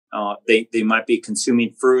They might be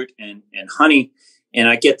consuming fruit and honey, and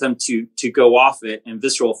I get them to go off it, and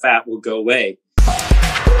visceral fat will go away.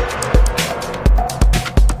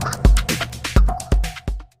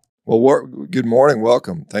 Well, good morning.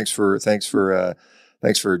 Welcome. Thanks for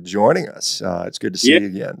joining us. It's good to see you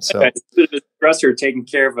again. So it's a bit of a stressor taking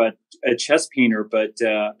care of a chest painer, but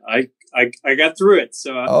I got through it.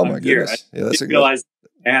 So my I'm here. Goodness. I didn't realize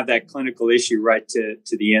I have that clinical issue right to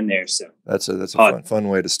the end there. So that's a fun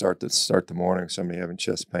way to start the morning. Somebody having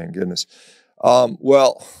chest pain. Goodness.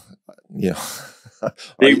 Well, you know,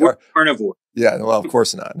 they were carnivore. Yeah, well, of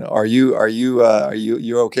course not. No. Are you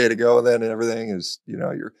okay to go then? And everything is,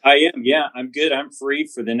 I am. Yeah, I'm good. I'm free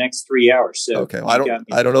for the next 3 hours. So okay. Well,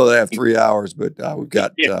 I don't know that I have 3 hours, but we've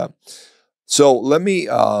got. Yeah. So let me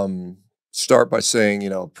start by saying,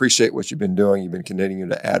 appreciate what you've been doing. You've been continuing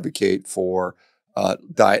to advocate for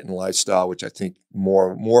diet and lifestyle, which I think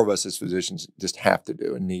more of us as physicians just have to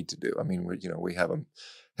do and need to do. I mean, we have a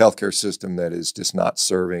healthcare system that is just not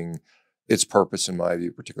serving its purpose, in my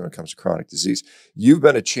view, particularly when it comes to chronic disease. You've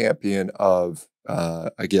been a champion of,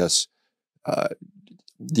 I guess,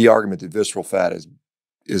 the argument that visceral fat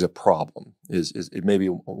is a problem. It may be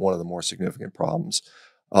one of the more significant problems.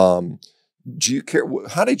 Do you care?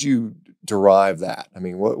 How did you derive that? I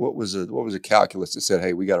mean, what was a calculus that said,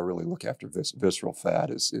 hey, we got to really look after visceral fat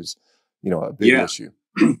is a big issue?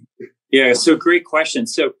 Yeah. So great question.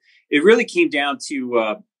 So it really came down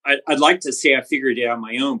to. I'd like to say I figured it out on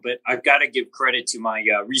my own, but I've got to give credit to my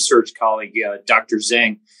research colleague, Dr.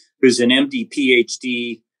 Zheng, who's an MD,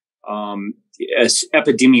 PhD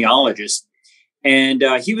epidemiologist. And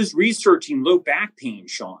he was researching low back pain,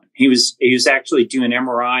 Shawn. He was actually doing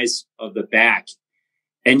MRIs of the back.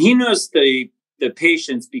 And he knows the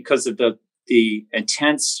patients because of the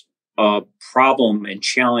intense problem and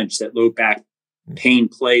challenge that low back pain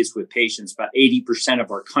plays with patients. About 80% of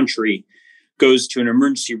our country goes to an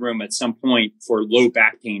emergency room at some point for low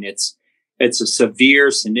back pain. It's a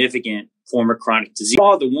severe, significant form of chronic disease.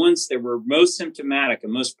 All the ones that were most symptomatic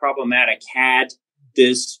and most problematic had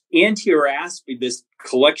this anterior aspect, this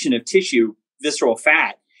collection of tissue, visceral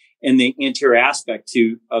fat, in the anterior aspect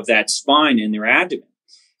of that spine in their abdomen.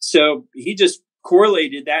 So he just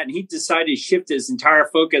correlated that, and he decided to shift his entire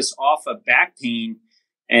focus off of back pain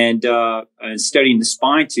and studying the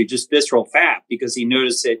spine to just visceral fat, because he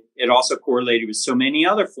noticed that it also correlated with so many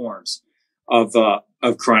other forms of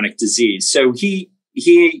chronic disease. So he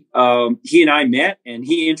and I met, and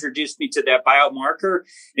he introduced me to that biomarker,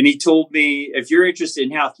 and he told me, if you're interested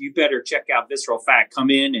in health, you better check out visceral fat. Come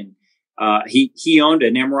in. And he owned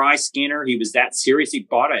an MRI scanner. He was that serious. He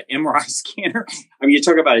bought an MRI scanner. I mean, you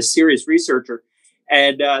talk about a serious researcher.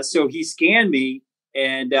 And so he scanned me,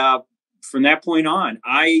 and from that point on,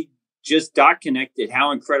 I just dot connected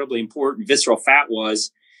how incredibly important visceral fat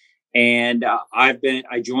was. And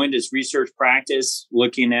I joined his research practice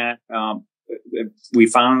looking at, we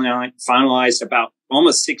finalized about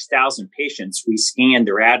almost 6,000 patients. We scanned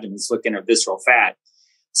their abdomens looking at visceral fat.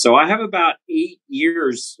 So I have about 8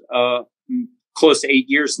 years, close to 8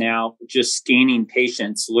 years now, just scanning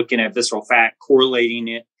patients, looking at visceral fat, correlating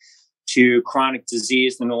it to chronic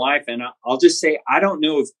disease in their life. And I'll just say, I don't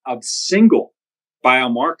know of a single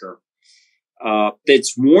biomarker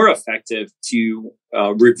that's more effective to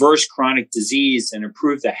reverse chronic disease and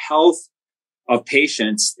improve the health of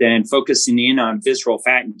patients than focusing in on visceral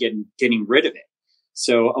fat and getting rid of it.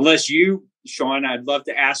 So unless you, Shawn, I'd love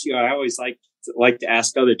to ask you, I always like to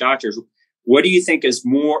ask other doctors, what do you think is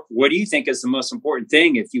the most important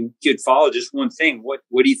thing? If you could follow just one thing, what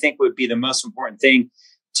do you think would be the most important thing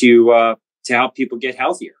to help people get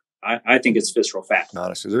healthier? I think it's visceral fat.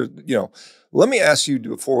 Honestly, let me ask you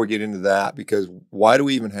before we get into that, because why do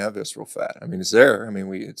we even have visceral fat? I mean, it's there. I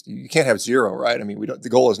mean, you can't have zero, right? I mean, the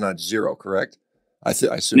goal is not zero, correct? I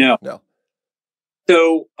assume no.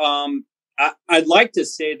 So I'd like to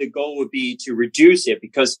say the goal would be to reduce it,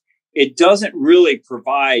 because it doesn't really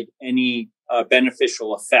provide any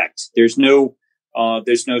beneficial effect. There's no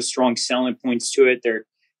strong selling points to it.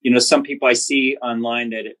 Some people I see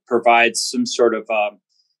online that it provides some sort of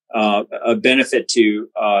a benefit to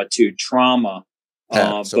trauma.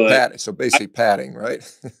 So basically padding, right?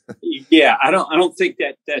 Yeah, I don't think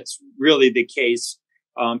that's really the case.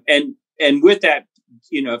 And with that,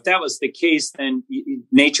 if that was the case, then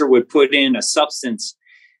nature would put in a substance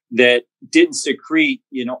that didn't secrete,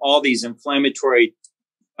 all these inflammatory,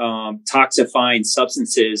 toxifying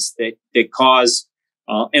substances that cause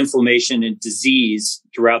inflammation and disease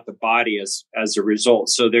throughout the body as a result.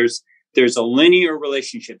 So there's a linear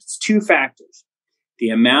relationship. It's two factors: the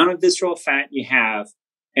amount of visceral fat you have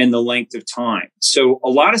and the length of time. So a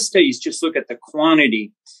lot of studies just look at the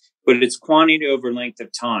quantity but it's quantity over length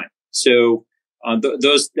of time. So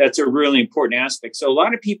that's a really important aspect. So a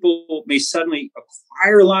lot of people may suddenly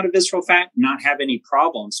acquire a lot of visceral fat, not have any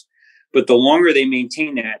problems, but the longer they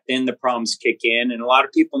maintain that, then the problems kick in. And a lot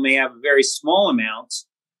of people may have very small amounts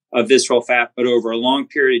of visceral fat, but over a long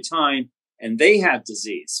period of time, and they have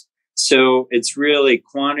disease. So it's really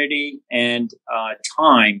quantity and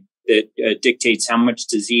time that dictates how much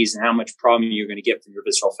disease and how much problem you're going to get from your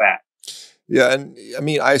visceral fat. Yeah, and I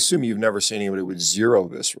mean, I assume you've never seen anybody with zero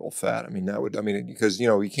visceral fat. I mean, because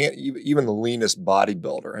you can't even the leanest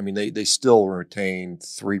bodybuilder. I mean, they still retain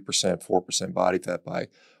 3%, 4% body fat by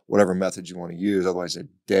whatever method you want to use. Otherwise, they're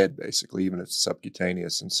dead basically, even if it's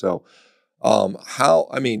subcutaneous. And so, how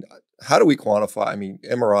do we quantify? I mean,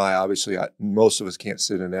 MRI, obviously, most of us can't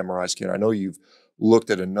sit in an MRI scanner. I know you've looked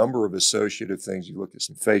at a number of associative things. You looked at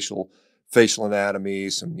some facial anatomy,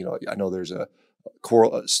 I know there's a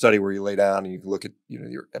study where you lay down and you can look at,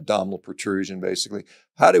 your abdominal protrusion, basically.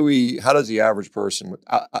 How does the average person with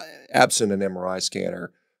absent an MRI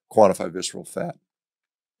scanner quantify visceral fat?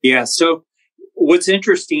 Yeah. So what's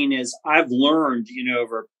interesting is I've learned,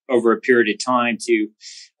 over a period of time to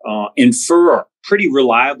pretty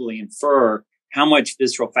reliably infer how much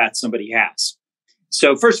visceral fat somebody has.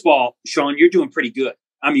 So first of all, Shawn, you're doing pretty good.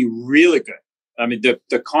 I mean, really good. I mean,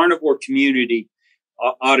 the carnivore community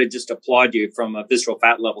ought to just applaud you from a visceral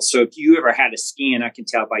fat level. So if you ever had a scan, I can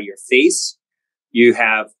tell by your face, you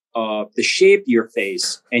have the shape of your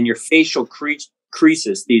face and your facial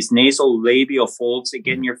creases, these nasal labial folds that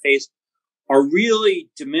get in your face, are really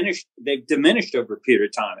diminished. They've diminished over a period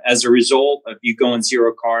of time as a result of you going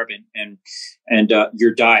zero carb and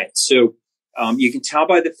your diet. So you can tell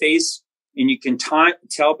by the face, and you can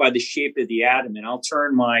tell by the shape of the abdomen. I'll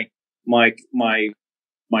turn my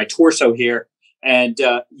torso here, and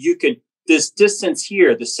you can, this distance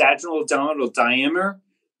here, the sagittal abdominal diameter.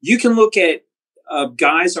 You can look at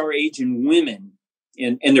guys our age and women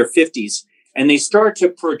in their 50s. And they start to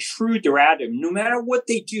protrude their abdomen. No matter what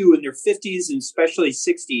they do in their 50s and especially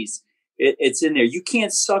 60s, it's in there. You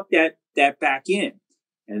can't suck that back in.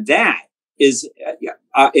 And that is,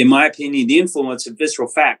 in my opinion, the influence of visceral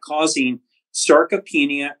fat causing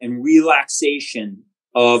sarcopenia and relaxation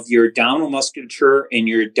of your abdominal musculature and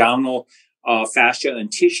your abdominal fascia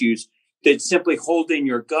and tissues that simply hold in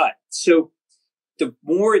your gut. So the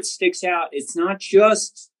more it sticks out, it's not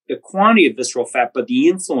just the quantity of visceral fat, but the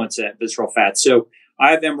influence of that visceral fat. So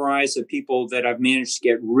I have MRIs of people that I've managed to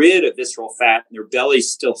get rid of visceral fat and their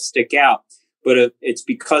bellies still stick out, but it's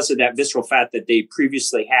because of that visceral fat that they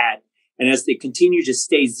previously had. And as they continue to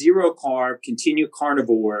stay zero carb, continue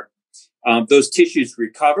carnivore, those tissues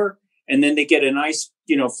recover, and then they get a nice,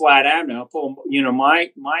 flat abdomen. I'll pull, my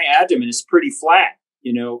abdomen is pretty flat,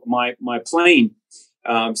 my plane,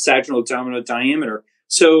 sagittal abdominal diameter.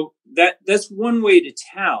 So that's one way to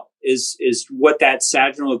tell is what that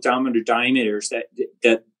sagittal abdominal diameter is,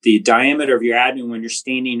 that the diameter of your abdomen when you're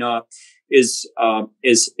standing up is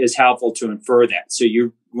helpful to infer that. So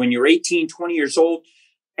when you're 18, 20 years old,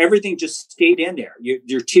 everything just stayed in there.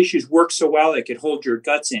 Your tissues work so well, it could hold your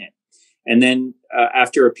guts in. And then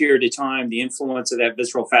after a period of time, the influence of that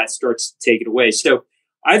visceral fat starts to take it away. So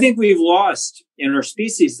I think we've lost in our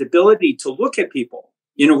species the ability to look at people.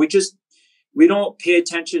 We don't pay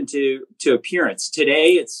attention to appearance.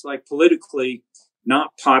 Today, it's like politically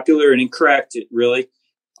not popular and incorrect, really,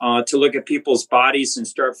 to look at people's bodies and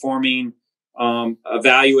start forming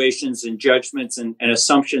evaluations and judgments and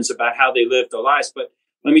assumptions about how they live their lives. But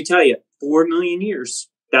let me tell you, 4 million years,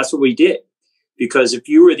 that's what we did. Because if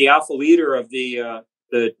you were the alpha leader of the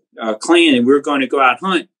clan and we were going to go out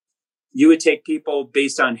hunt, you would take people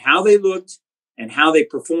based on how they looked and how they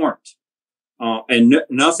performed. And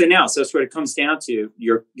nothing else. That's what it comes down to,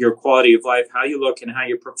 your quality of life, how you look and how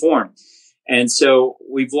you perform. And so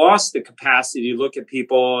we've lost the capacity to look at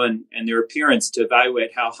people and their appearance to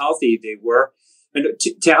evaluate how healthy they were and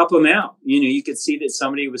to help them out. You could see that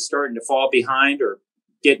somebody was starting to fall behind or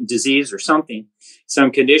getting disease or something,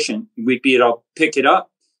 some condition. We'd be able to pick it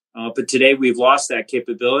up. But today we've lost that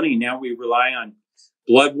capability. Now we rely on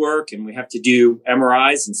blood work and we have to do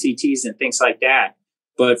MRIs and CTs and things like that.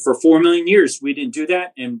 But for 4 million years, we didn't do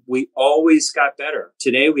that, and we always got better.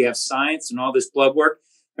 Today, we have science and all this blood work,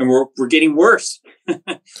 and we're getting worse.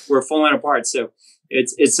 We're falling apart. So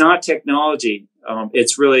it's not technology.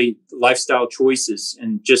 It's really lifestyle choices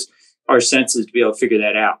and just our senses to be able to figure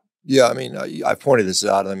that out. Yeah, I mean, I pointed this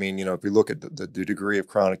out. I mean, if you look at the degree of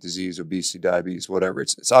chronic disease, obesity, diabetes, whatever,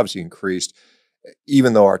 it's obviously increased.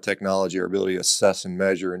 Even though our technology, our ability to assess and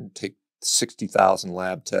measure and take 60,000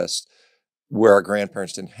 lab tests, where our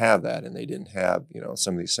grandparents didn't have that, and they didn't have,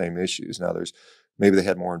 some of these same issues. Now there's maybe they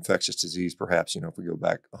had more infectious disease, perhaps, if we go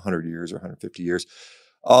back 100 years or 150 years.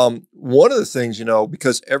 One of the things,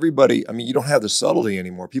 because everybody, you don't have the subtlety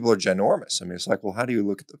anymore. People are ginormous. It's like, well, how do you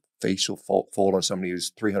look at the facial fold on somebody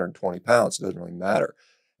who's 320 pounds? It doesn't really matter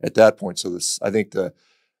at that point. So I think the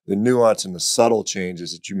nuance and the subtle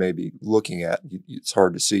changes that you may be looking at, it's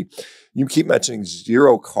hard to see. You keep mentioning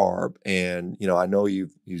zero carb, and I know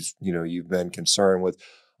you've been concerned with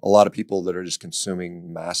a lot of people that are just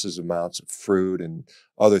consuming massive amounts of fruit and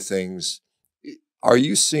other things. Are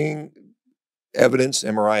you seeing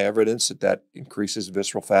MRI evidence that increases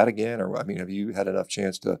visceral fat again? Or have you had enough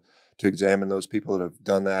chance to examine those people that have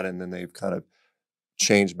done that and then they've kind of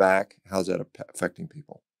changed back? How's that affecting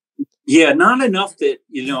people? Yeah, not enough that,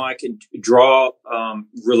 I can draw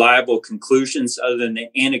reliable conclusions other than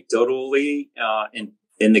anecdotally.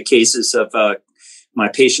 In the cases of my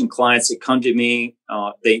patient clients that come to me,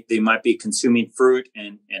 they might be consuming fruit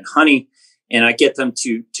and honey, and I get them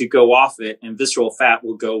to go off it, and visceral fat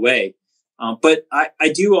will go away. But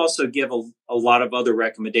I do also give a lot of other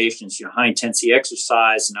recommendations, high intensity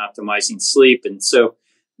exercise and optimizing sleep. And so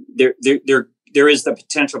there is the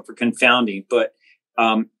potential for confounding, but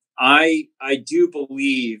I do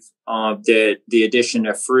believe that the addition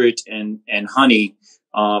of fruit and honey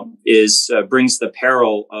brings the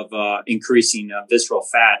peril of increasing visceral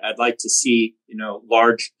fat. I'd like to see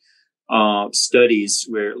large studies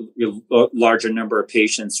where larger number of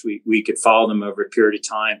patients we could follow them over a period of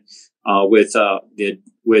time with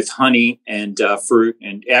honey and fruit,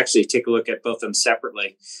 and actually take a look at both of them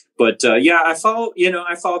separately. But I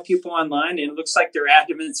follow people online, and it looks like their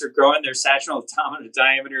abdomens are growing, their sagittal abdominal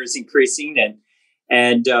diameter is increasing,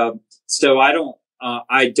 and so I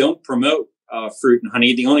don't promote fruit and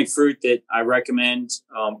honey. The only fruit that I recommend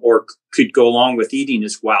or could go along with eating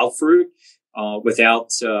is wild fruit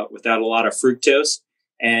without a lot of fructose.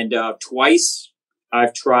 And twice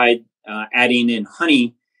I've tried adding in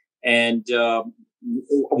honey. And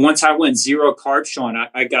once I went zero carb, Shawn,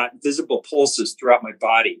 I got visible pulses throughout my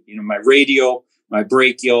body. My radial, my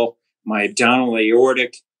brachial, my abdominal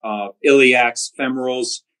aortic, iliacs,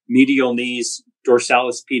 femorals, medial knees,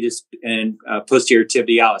 dorsalis pedis, and posterior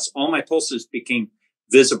tibialis. All my pulses became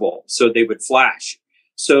visible, so they would flash.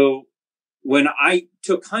 So when I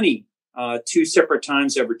took honey 2 separate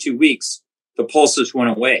times over 2 weeks, the pulses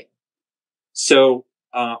went away. So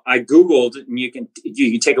I Googled, and you can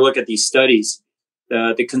take a look at these studies.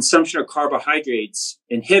 The consumption of carbohydrates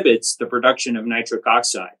inhibits the production of nitric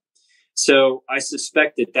oxide. So I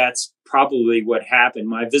suspect that that's probably what happened.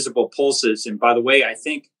 My visible pulses, and by the way, I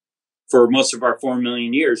think for most of our 4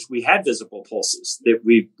 million years, we had visible pulses, that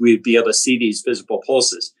we'd be able to see these visible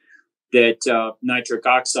pulses, that nitric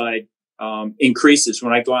oxide increases.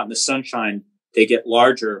 When I go out in the sunshine, they get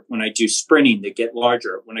larger. When I do sprinting, they get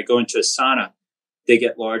larger. When I go into a sauna, they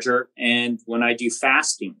get larger. And when I do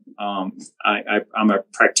fasting, I'm a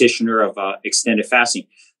practitioner of extended fasting.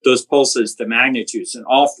 Those pulses, the magnitudes, and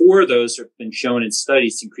all 4 of those have been shown in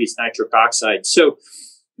studies to increase nitric oxide. So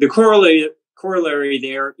the corollary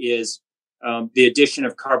there is the addition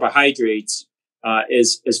of carbohydrates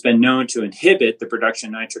has been known to inhibit the production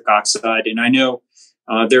of nitric oxide. And I know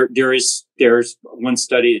there's one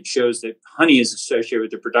study that shows that honey is associated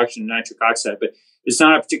with the production of nitric oxide, but it's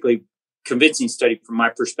not a particularly convincing study from my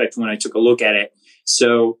perspective when I took a look at it.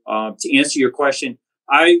 So to answer your question,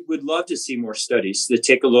 I would love to see more studies that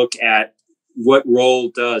take a look at what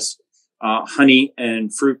role does honey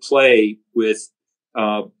and fruit play with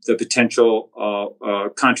the potential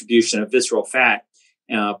contribution of visceral fat.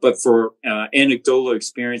 But for anecdotal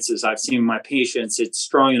experiences I've seen in my patients, it's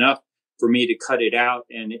strong enough for me to cut it out.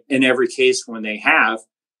 And in every case, when they have,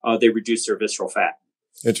 they reduce their visceral fat.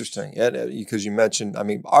 Interesting. And because you mentioned,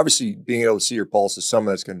 obviously being able to see your pulse is something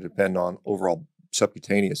that's going to depend on overall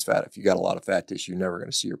subcutaneous fat. If you got a lot of fat tissue, you're never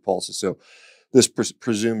going to see your pulses. So this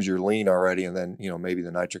presumes you're lean already, and then maybe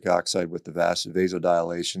the nitric oxide with the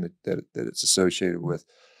vasodilation that it's associated with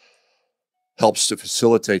helps to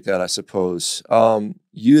facilitate that, I suppose.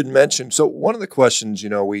 You had mentioned, so one of the questions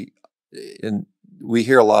we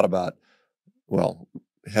hear a lot about, well,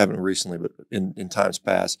 haven't recently, but in times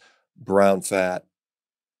past, brown fat,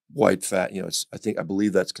 white fat. I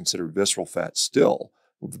believe that's considered visceral fat still,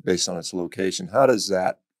 based on its location. How does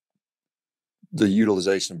the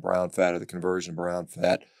utilization of brown fat or the conversion of brown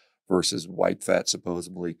fat versus white fat,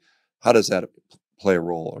 supposedly, how does that play a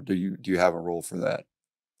role, or do you have a role for that?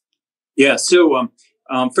 Yeah. So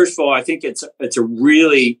first of all, I think it's a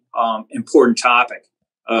really important topic,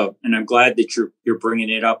 and I'm glad that you're bringing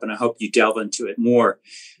it up, and I hope you delve into it more.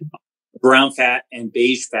 Brown fat and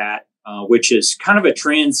beige fat, which is kind of a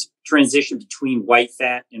transition between white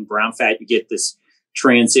fat and brown fat. You get this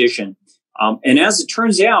transition. And as it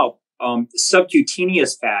turns out,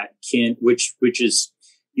 subcutaneous fat which is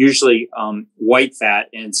usually white fat,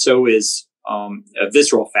 and so is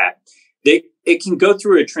visceral fat. It can go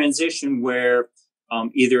through a transition where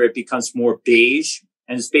either it becomes more beige,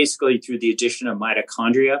 and it's basically through the addition of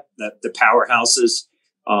mitochondria, the powerhouses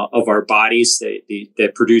of our bodies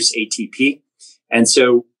that produce ATP. And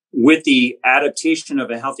so with the adaptation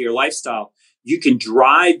of a healthier lifestyle, you can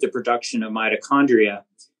drive the production of mitochondria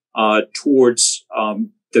towards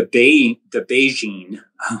the beiging,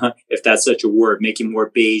 if that's such a word, making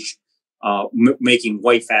more beige, making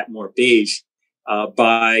white fat more beige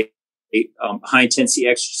by high intensity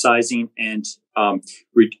exercising and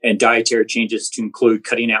dietary changes to include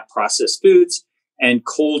cutting out processed foods and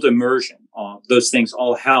cold immersion. Those things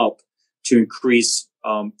all help to increase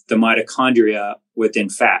the mitochondria within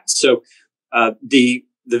fat. So the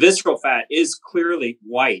visceral fat is clearly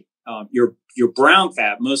white. Your brown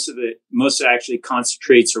fat, most of it actually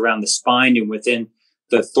concentrates around the spine and within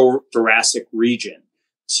the thoracic region.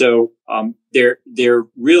 So they're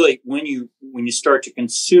really, when you start to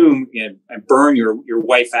consume and burn your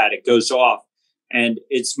white fat, it goes off, and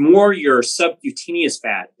it's more your subcutaneous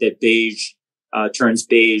fat that turns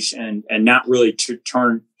beige and not really to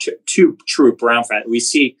turn to true brown fat. We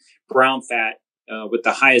see brown fat with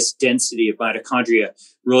the highest density of mitochondria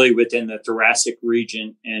really within the thoracic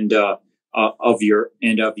region and of your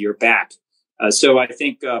back. So I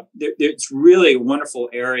think it's really a wonderful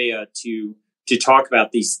area to talk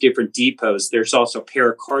about these different depots. There's also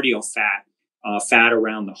pericardial fat, fat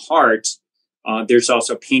around the heart. There's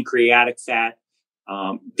also pancreatic fat.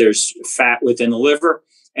 There's fat within the liver.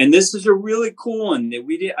 And this is a really cool one that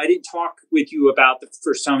I didn't talk with you about the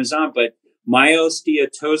first time I was on, but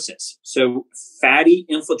myosteatosis. So fatty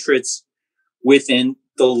infiltrates within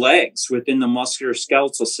the legs, within the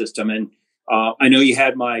musculoskeletal system. And I know you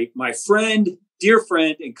had my dear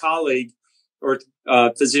friend and colleague, or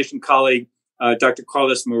physician colleague, Dr.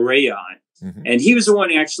 Carlos Moreira on. Mm-hmm. And he was the one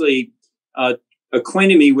who actually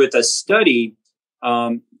acquainted me with a study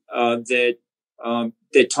that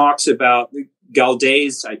talks about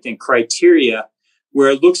Galday's, I think, criteria, where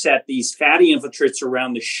it looks at these fatty infiltrates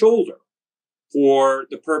around the shoulder for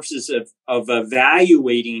the purposes of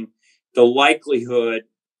evaluating the likelihood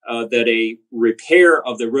that a repair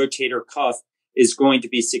of the rotator cuff is going to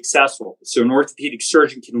be successful. So an orthopedic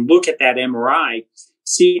surgeon can look at that MRI,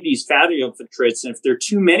 see these fatty infiltrates, and if there are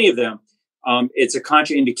too many of them, it's a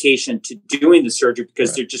contraindication to doing the surgery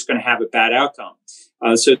because they're just going to have a bad outcome.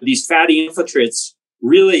 So these fatty infiltrates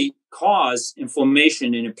really cause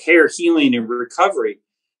inflammation and impair healing and recovery,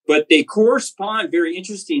 but they correspond, very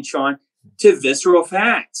interesting, Shawn, to visceral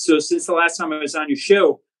fat. So since the last time I was on your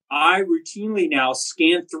show, I routinely now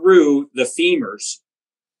scan through the femurs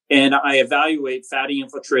and I evaluate fatty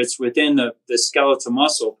infiltrates within the skeletal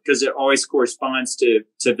muscle because it always corresponds to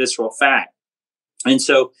visceral fat. And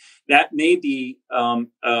so that may be a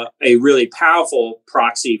really powerful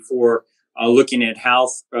proxy for looking at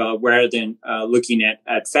health rather than looking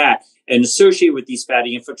at fat. And associated with these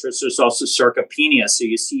fatty infiltrates, there's also sarcopenia. So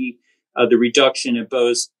you see the reduction in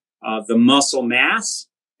both the muscle mass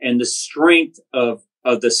and the strength of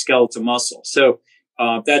the skeletal muscle. So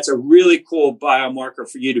that's a really cool biomarker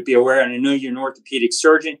for you to be aware. And I know you're an orthopedic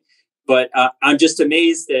surgeon, but I'm just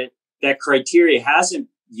amazed that that criteria hasn't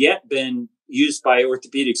yet been used by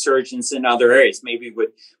orthopedic surgeons in other areas, maybe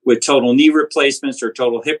with total knee replacements or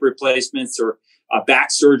total hip replacements or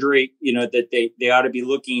back surgery, that they ought to be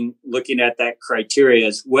looking at that criteria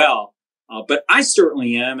as well. But I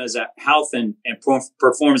certainly am, as a health and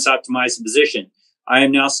performance optimizing physician. I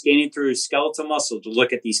am now scanning through skeletal muscle to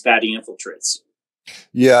look at these fatty infiltrates.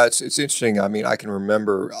 Yeah, it's interesting. I mean, I can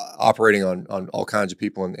remember operating on all kinds of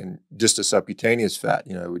people and just a subcutaneous fat,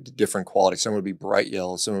 with different quality. Some would be bright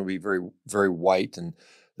yellow, some would be very, very white, and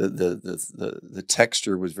the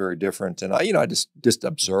texture was very different. And I just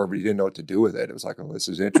observed. You didn't know what to do with it. It was like, oh, this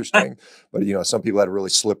is interesting. But some people had a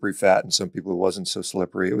really slippery fat, and some people it wasn't so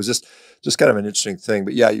slippery. It was just kind of an interesting thing.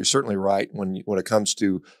 But yeah, you're certainly right when it comes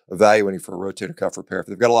to evaluating for a rotator cuff repair. If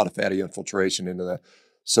they've got a lot of fatty infiltration into the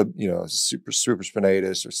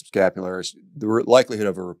supraspinatus or subscapularis, the likelihood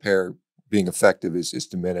of a repair being effective is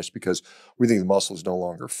diminished because we think the muscle is no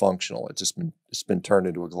longer functional. It's been turned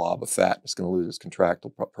into a glob of fat. It's going to lose its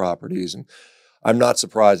contractile properties, and I'm not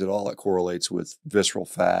surprised at all it correlates with visceral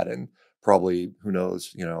fat and probably, who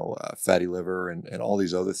knows, fatty liver and all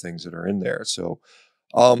these other things that are in there. So,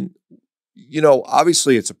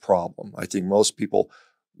 obviously it's a problem. I think most people,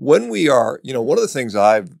 when we are, one of the things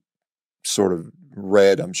I've sort of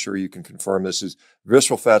read, I'm sure you can confirm this, is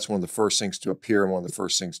visceral fat's one of the first things to appear and one of the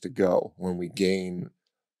first things to go when we gain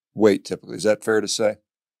weight typically. Is that fair to say?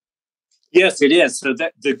 Yes, it is. So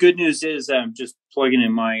that the good news is I'm just plugging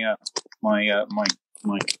in my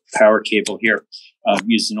power cable here,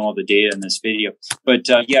 using all the data in this video. But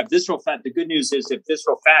yeah, visceral fat. The good news is that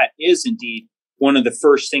visceral fat is indeed one of the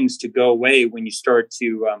first things to go away when you start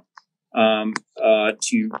to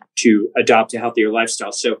adopt a healthier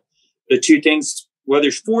lifestyle. So the two things, well,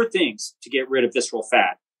 there's four things to get rid of visceral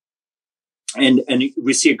fat, and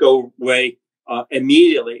we see it go away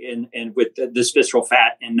immediately and with this visceral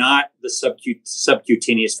fat, and not the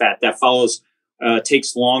subcutaneous fat that follows.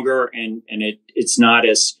 Takes longer, and it's not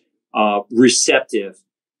as receptive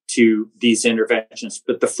to these interventions.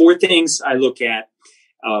 But the four things I look at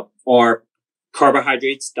are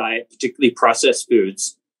carbohydrates diet, particularly processed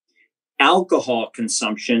foods, alcohol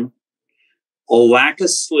consumption, a lack of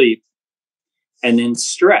sleep, and then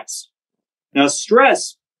stress. Now,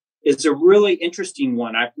 stress is a really interesting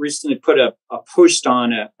one. I recently put a post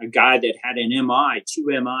on a guy that had an MI, 2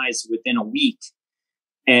 MIs within a week.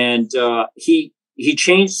 And he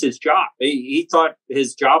changed his job. He thought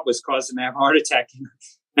his job was causing him to have a heart attack.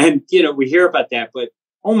 And, we hear about that. But,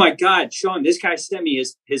 oh, my God, Shawn, this guy sent me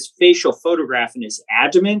his facial photograph and his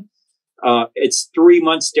abdomen. It's 3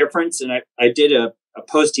 months difference. And I did a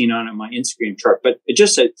posting on it on my Instagram chart. But it's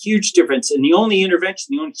just a huge difference. And the only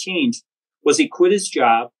intervention, the only change was he quit his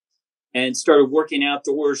job and started working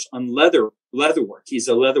outdoors on leather work. He's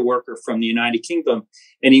a leather worker from the United Kingdom,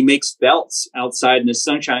 and he makes belts outside in the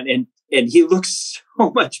sunshine, and he looks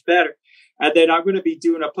so much better. And then I'm going to be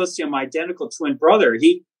doing a posting on my identical twin brother.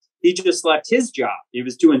 He just left his job. He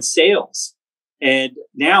was doing sales, and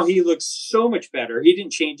now he looks so much better. He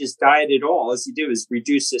didn't change his diet at all. All he did was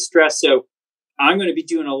reduce his stress. So I'm going to be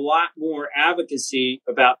doing a lot more advocacy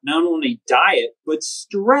about not only diet, but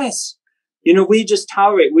stress. We just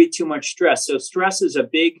tolerate way too much stress. So stress is a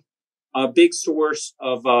big source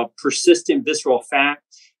of persistent visceral fat,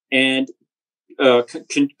 and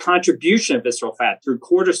contribution of visceral fat through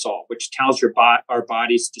cortisol, which tells our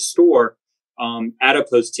bodies to store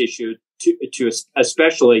adipose tissue to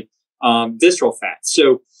especially visceral fat.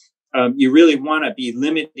 So you really want to be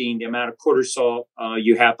limiting the amount of cortisol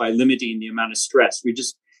you have by limiting the amount of stress.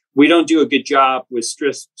 We don't do a good job with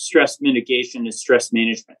stress mitigation and stress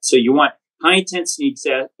management. So you want high intensity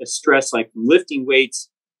stress like lifting weights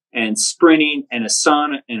and sprinting and a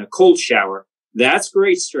sauna and a cold shower. That's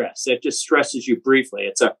great stress. That just stresses you briefly.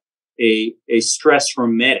 It's a stress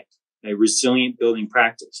remetic, a resilient building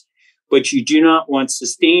practice. But you do not want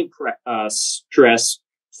sustained stress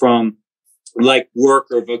from like work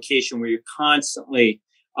or vocation where you're constantly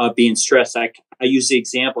being stressed. I use the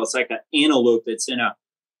example. It's like an antelope that's in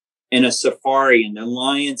a safari, and the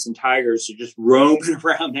lions and tigers are just roaming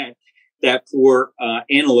around that poor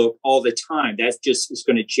antelope all the time. That's just is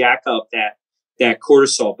going to jack up that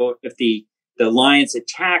cortisol. But if the lions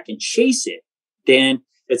attack and chase it, then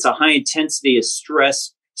it's a high intensity of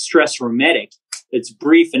stress remetic. It's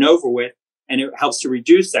brief and over with, and it helps to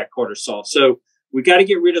reduce that cortisol. So we got to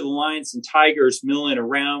get rid of the lions and tigers milling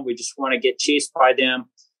around. We just want to get chased by them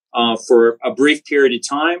for a brief period of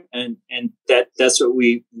time, and that's what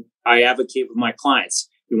I advocate with my clients.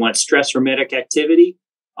 We want stress remetic activity,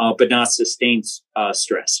 but not sustained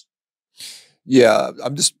stress. Yeah,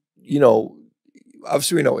 I'm just,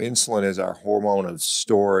 obviously we know insulin is our hormone of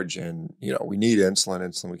storage, and, we need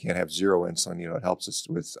insulin. We can't have zero insulin. It helps us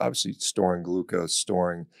with obviously storing glucose,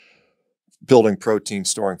 building protein,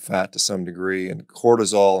 storing fat to some degree, and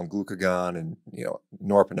cortisol and glucagon and,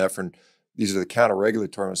 norepinephrine. These are the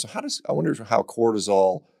counter-regulatory. So I wonder how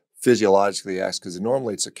cortisol physiologically acts, because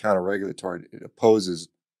normally it's a counter-regulatory. It opposes,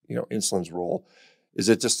 insulin's role. Is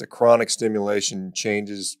it just a chronic stimulation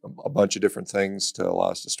changes a bunch of different things to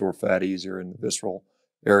allow us to store fat easier in the visceral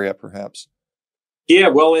area, perhaps? Yeah,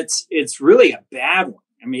 well, it's really a bad one.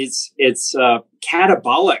 I mean, it's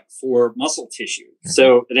catabolic for muscle tissue. Mm-hmm.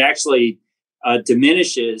 So it actually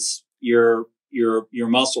diminishes your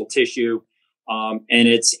muscle tissue, and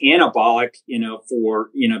it's anabolic,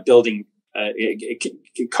 for building,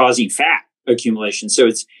 causing fat accumulation. So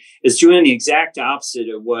it's doing the exact opposite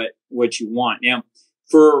of what you want. Now,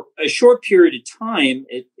 for a short period of time,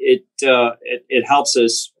 it helps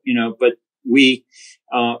us, but we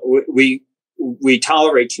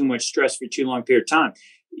tolerate too much stress for too long a period of time.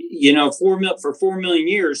 For 4 million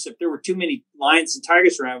years, if there were too many lions and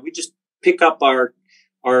tigers around, we just pick up our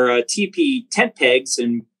TP tent pegs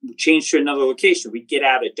and change to another location. We get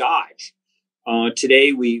out of Dodge.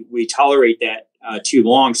 Today, we tolerate that too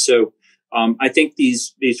long. So I think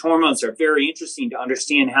these hormones are very interesting to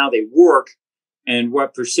understand how they work. and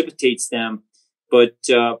what precipitates them. But,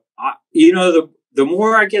 the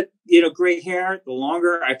more I get, gray hair, the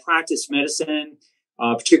longer I practice medicine,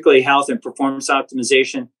 particularly health and performance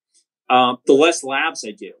optimization, the less labs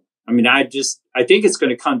I do. I mean, I think it's going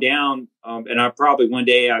to come down, and I probably one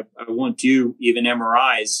day I won't do even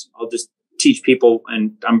MRIs. I'll just teach people,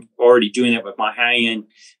 and I'm already doing that with my high-end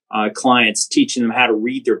clients, teaching them how to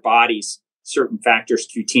read their bodies, certain factors,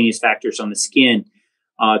 cutaneous factors on the skin,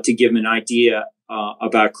 to give them an idea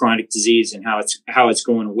about chronic disease and how it's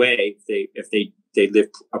going away if they live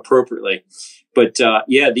appropriately. But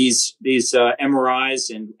these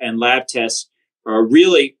MRIs and lab tests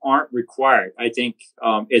really aren't required. I think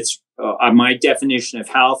it's my definition of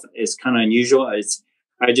health is kind of unusual.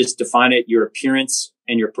 I just define it: your appearance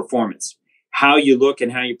and your performance, how you look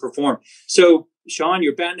and how you perform. So, Shawn,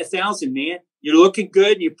 you're batting 1,000, man. You're looking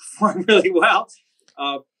good. And you perform really well.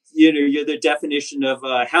 You're the definition of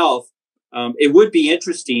health. It would be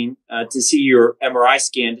interesting to see your MRI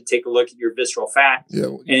scan to take a look at your visceral fat.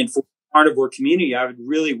 Yeah. And for the carnivore community, I would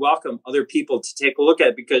really welcome other people to take a look at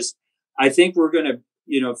it, because I think we're going to,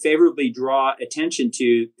 favorably draw attention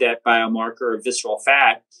to that biomarker of visceral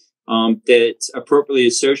fat that's appropriately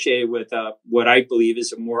associated with what I believe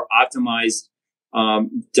is a more optimized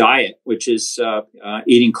diet, which is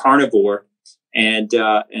eating carnivore. And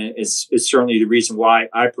it's certainly the reason why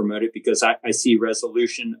I promote it, because I see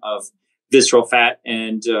resolution of visceral fat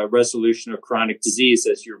and resolution of chronic disease,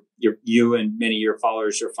 as you and many of your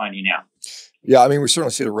followers are finding out. Yeah, I mean, we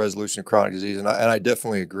certainly see the resolution of chronic disease, and I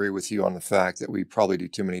definitely agree with you on the fact that we probably do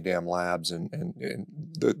too many damn labs, and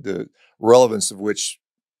the relevance of which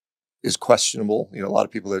is questionable. A lot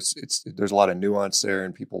of people, there's a lot of nuance there,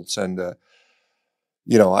 and people tend to,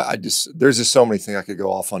 there's just so many things. I could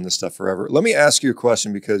go off on this stuff forever. Let me ask you a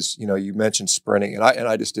question, because you mentioned sprinting, and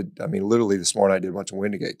I just did. I mean, literally this morning I did a bunch of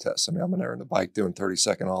Windigate tests. I mean, I'm there on the bike doing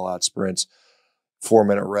 30-second all-out sprints,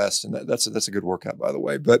 4-minute rest, and that's a good workout, by the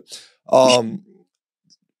way. But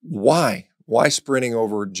why sprinting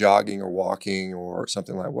over jogging or walking or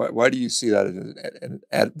something like that? Why do you see that as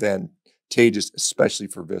advantageous, especially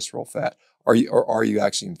for visceral fat? Are you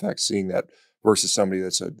actually in fact seeing that versus somebody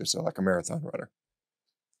that's like a marathon runner?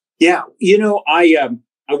 Yeah, I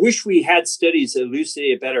wish we had studies that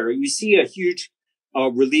elucidate it better. We see a huge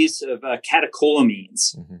release of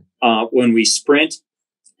catecholamines when we sprint,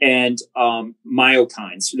 and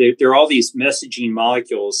myokines. There are all these messaging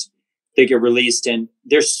molecules that get released, and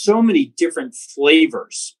there's so many different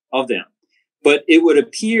flavors of them. But it would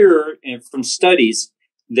appear from studies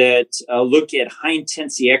that look at high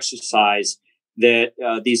intensity exercise that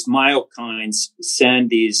these myokines send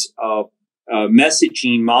these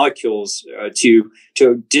messaging molecules to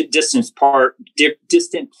distant parts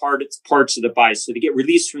of the body. So they get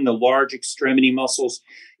released from the large extremity muscles,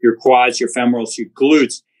 your quads, your femorals, your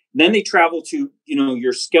glutes. Then they travel to,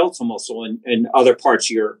 your skeletal muscle and other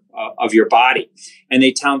parts of your body. And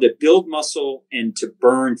they tend to build muscle and to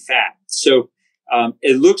burn fat. So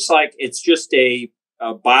it looks like it's just a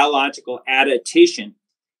biological adaptation.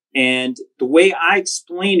 And the way I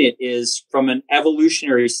explain it is from an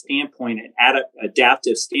evolutionary standpoint, an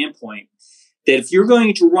adaptive standpoint, that if you're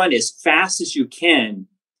going to run as fast as you can,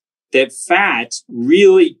 that fat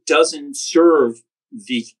really doesn't serve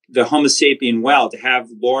the Homo sapien well to have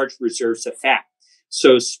large reserves of fat.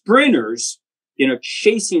 So sprinters,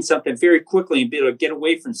 chasing something very quickly and be able to get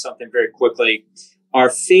away from something very quickly are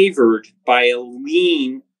favored by a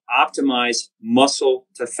lean, optimized muscle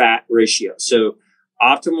to fat ratio. So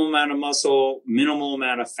optimal amount of muscle, minimal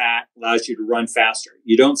amount of fat allows you to run faster.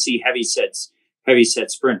 You don't see heavy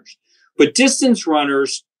set sprinters. But distance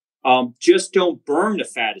runners just don't burn the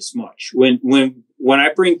fat as much. When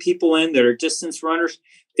I bring people in that are distance runners,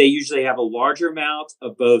 they usually have a larger amount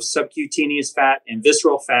of both subcutaneous fat and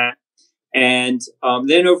visceral fat. And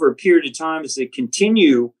then over a period of time, as they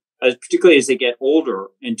continue, particularly as they get older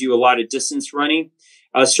and do a lot of distance running,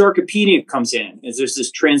 sarcopenia comes in. As there's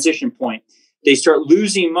this transition point, they start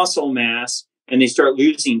losing muscle mass and they start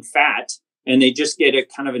losing fat, and they just get a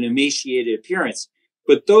kind of an emaciated appearance.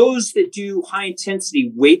 But those that do high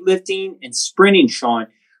intensity weightlifting and sprinting, Shawn,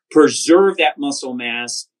 preserve that muscle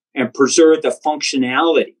mass and preserve the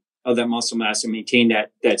functionality of that muscle mass and maintain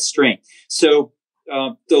that strength. So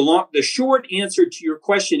the short answer to your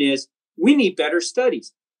question is we need better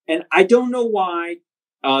studies. And I don't know why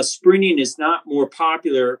sprinting is not more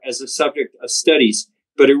popular as a subject of studies,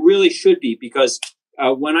 but it really should be, because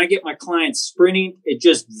when I get my clients sprinting, it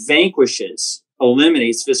just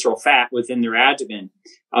eliminates visceral fat within their abdomen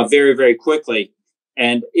very, very quickly.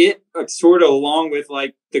 And it sort of, along with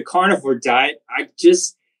like the carnivore diet,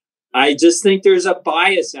 I just think there's a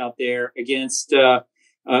bias out there against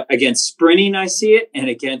sprinting. I see it, and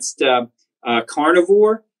against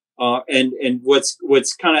carnivore. And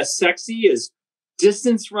what's kind of sexy is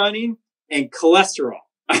distance running and cholesterol.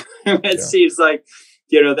 It seems like,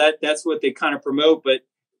 that's what they kind of promote, but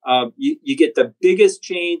you get the biggest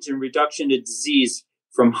change in reduction of disease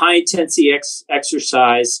from high intensity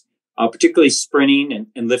exercise, particularly sprinting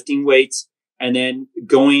and lifting weights, and then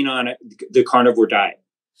going on the carnivore diet.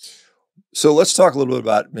 So let's talk a little bit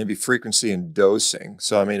about maybe frequency and dosing.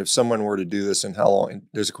 So, I mean, if someone were to do this, and how long, and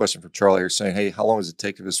there's a question from Charlie here saying, hey, how long does it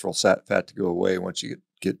take the visceral fat to go away once you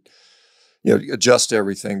get adjust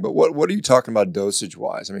everything? But what are you talking about dosage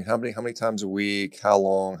wise? I mean, how many times a week, how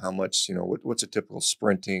long, how much, what's a typical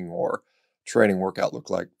sprinting or training workout look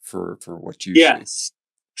like for what you see?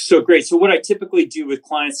 So great. So what I typically do with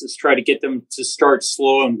clients is try to get them to start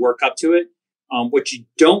slow and work up to it. What you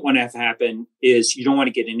don't want to have happen is you don't want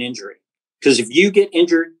to get an injury. Because if you get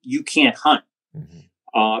injured, you can't hunt.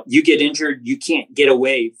 Mm-hmm. You get injured, you can't get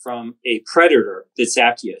away from a predator that's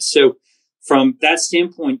after you. So from that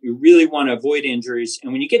standpoint, you really want to avoid injuries.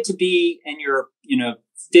 And when you get to be in your,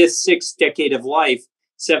 fifth, sixth decade of life,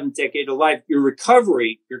 seventh decade of life, your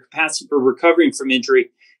capacity for recovering from injury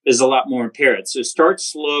is a lot more impaired. So start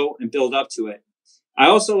slow and build up to it. I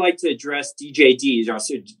also like to address DJD,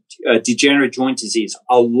 also degenerative joint disease.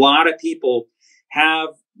 A lot of people have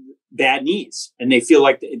bad knees, and they feel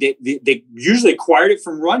like they usually acquired it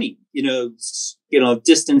from running,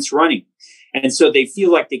 distance running. And so they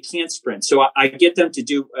feel like they can't sprint. So I get them to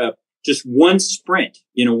do just one sprint,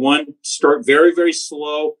 start very, very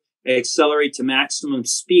slow, accelerate to maximum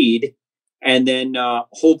speed, and then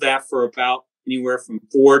hold that for about anywhere from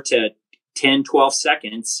 4 to 10, 12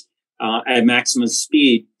 seconds at maximum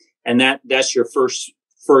speed. And that's your first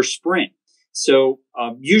sprint. So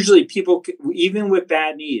usually people, even with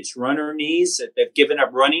bad knees, runner knees that they've given up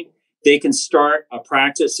running, they can start a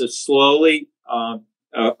practice of slowly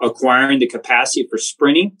acquiring the capacity for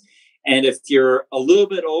sprinting. And if you're a little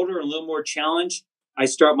bit older, a little more challenged, I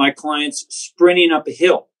start my clients sprinting up a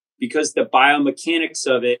hill, because the biomechanics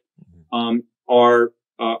of it are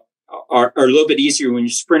a little bit easier. When you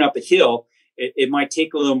sprint up a hill, it might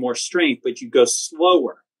take a little more strength, but you go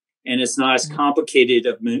slower. And it's not as complicated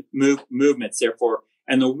of movements, therefore.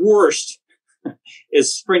 And the worst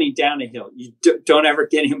is sprinting down a hill. You don't ever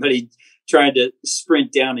get anybody trying to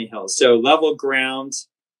sprint down a hill. So level ground,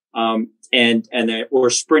 or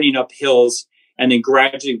sprinting up hills, and then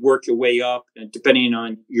gradually work your way up. And depending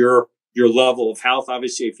on your level of health,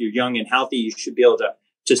 obviously, if you're young and healthy, you should be able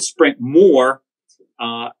to sprint more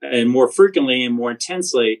and more frequently and more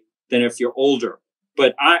intensely than if you're older.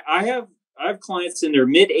 But I have clients in their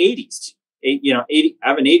mid 80s, 80. I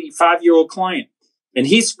have an 85-year-old client, and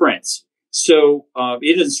he sprints. So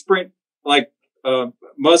he doesn't sprint like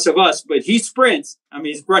most of us, but he sprints. I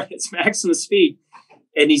mean, he's running at maximum speed,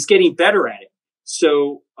 and he's getting better at it.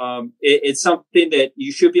 So it's something that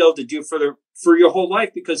you should be able to do for your whole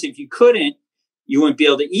life, because if you couldn't, you wouldn't be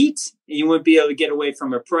able to eat, and you wouldn't be able to get away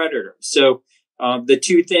from a predator. So the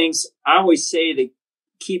two things I always say that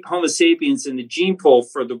keep Homo sapiens in the gene pool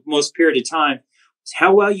for the most period of time is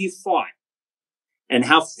how well you fought and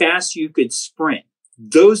how fast you could sprint.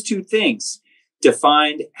 Those two things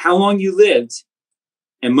defined how long you lived,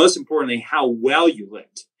 and most importantly, how well you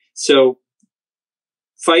lived. So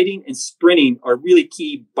fighting and sprinting are really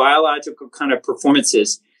key biological kind of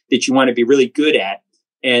performances that you want to be really good at.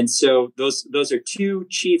 And so those are two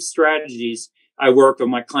chief strategies I work with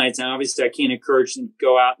my clients. And obviously I can't encourage them to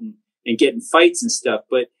go out and get in fights and stuff,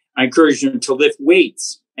 but I encourage them to lift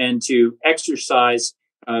weights and to exercise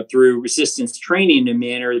through resistance training in a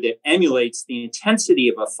manner that emulates the intensity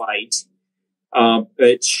of a fight.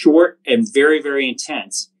 It's short and very, very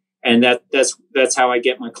intense. And that's how I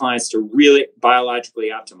get my clients to really biologically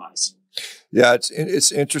optimize. Yeah,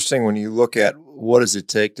 it's interesting when you look at what does it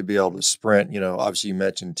take to be able to sprint. Obviously you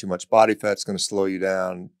mentioned too much body fat is going to slow you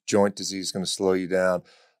down. Joint disease is going to slow you down.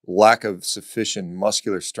 Lack of sufficient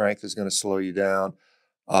muscular strength is going to slow you down.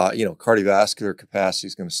 Cardiovascular capacity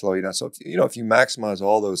is going to slow you down. So if you maximize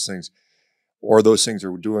all those things, or those things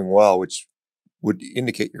are doing well, which would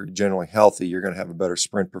indicate you're generally healthy, you're going to have a better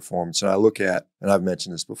sprint performance. And I look at, and I've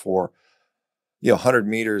mentioned this before, 100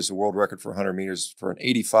 meters, the world record for 100 meters for an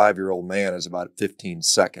 85-year-old man is about 15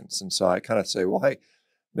 seconds. And so I kind of say, well, hey,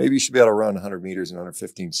 maybe you should be able to run 100 meters in under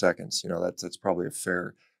 15 seconds. That's probably a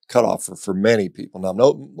fair cutoff for many people. Now,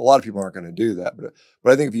 a lot of people aren't going to do that,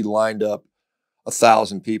 but I think if you lined up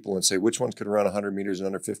 1,000 people and say which ones could run 100 meters in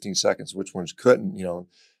under 15 seconds, which ones couldn't,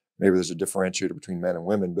 maybe there's a differentiator between men and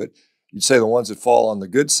women, but you'd say the ones that fall on the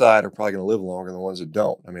good side are probably going to live longer than the ones that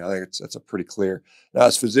don't. I mean, I think that's a pretty clear. Now,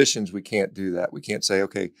 as physicians, we can't do that. We can't say,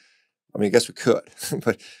 okay, I mean, I guess we could,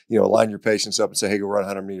 but, line your patients up and say, hey, go run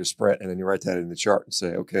a 100-meter sprint. And then you write that in the chart and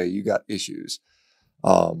say, okay, you got issues.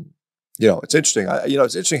 It's interesting.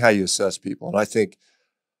 It's interesting how you assess people. And I think,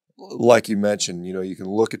 like you mentioned, you can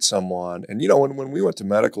look at someone and, when we went to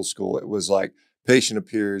medical school, it was like patient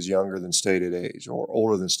appears younger than stated age or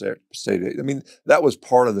older than stated age. I mean, that was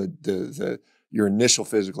part of your initial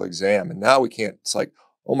physical exam. And now we can't, it's like,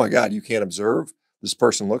 oh my God, you can't observe. This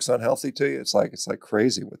person looks unhealthy to you. It's like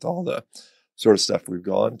crazy with all the sort of stuff we've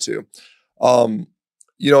gone to.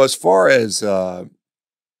 As far as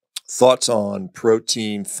thoughts on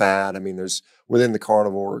protein, fat, I mean, there's within the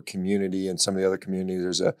carnivore community and some of the other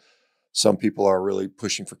communities, some people are really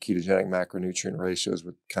pushing for ketogenic macronutrient ratios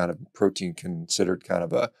with kind of protein considered kind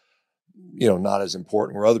of not as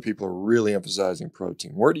important, where other people are really emphasizing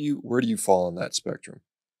protein. Where do you fall on that spectrum?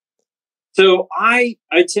 So I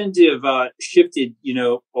tend to have shifted,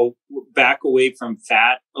 back away from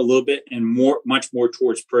fat a little bit and much more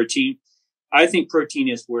towards protein. I think protein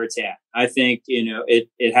is where it's at. I think,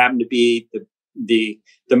 it happened to be the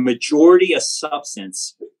majority of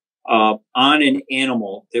substance on an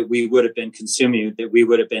animal that we would have been consuming, that we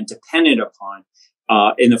would have been dependent upon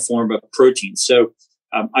in the form of protein. So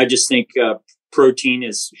I just think protein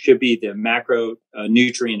should be the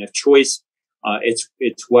macronutrient of choice.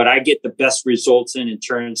 It's what I get the best results in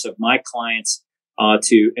terms of my clients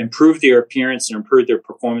to improve their appearance and improve their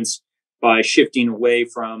performance by shifting away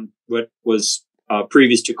from what was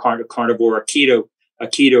previous to carnivore or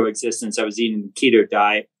keto existence. I was eating the keto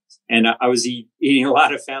diet, and I was eating a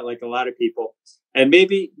lot of fat, like a lot of people. And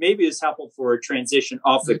maybe it's helpful for a transition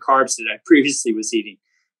off the carbs that I previously was eating.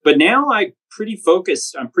 But now I'm pretty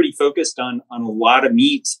focused on a lot of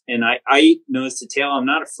meat, and I eat nose to tail. I'm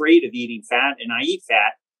not afraid of eating fat, and I eat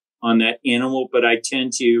fat on that animal, but I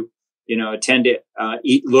tend to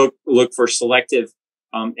look for selective,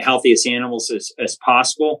 healthiest animals as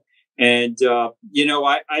possible. And,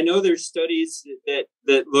 I know there's studies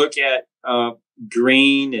that look at,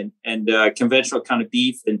 grain and conventional kind of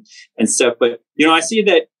beef and stuff, but, I see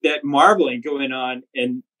that marbling going on,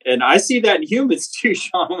 and I see that in humans too,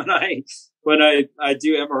 Shawn, when I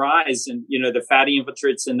do MRIs and, the fatty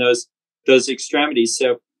infiltrates in those extremities.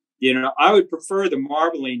 So, I would prefer the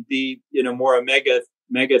marbling be, more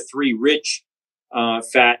omega-3 rich,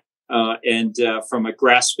 fat, and from a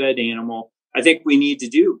grass-fed animal. I think we need to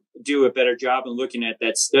do a better job in looking at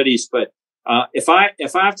that studies. But if I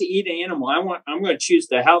have to eat an animal, I'm going to choose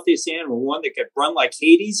the healthiest animal, one that could run like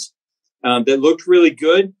Hades, that looked really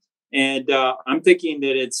good. And I'm thinking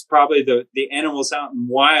that it's probably the animals out in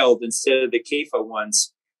wild instead of the CAFA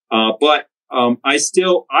ones. But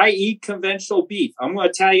I eat conventional beef. I'm going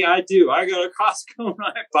to tell you, I do. I go to Costco and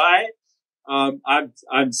I buy it.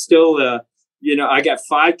 I'm still, I got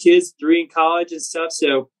 5 kids, 3 in college and stuff.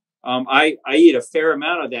 So I eat a fair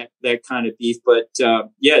amount of that kind of beef. But to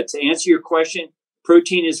answer your question,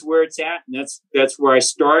 protein is where it's at, and that's where I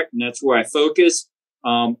start, and that's where I focus.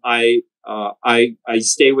 I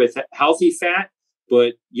stay with healthy fat,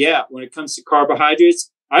 but when it comes to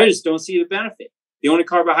carbohydrates, I just don't see the benefit. The only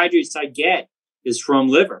carbohydrates I get is from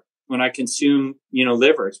liver. When I consume,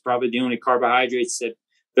 liver, it's probably the only carbohydrates that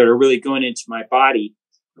are really going into my body.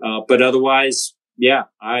 But otherwise,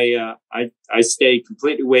 I stay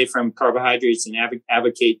completely away from carbohydrates and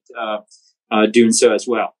advocate doing so as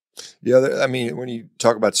well. Yeah, I mean, when you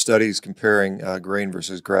talk about studies comparing grain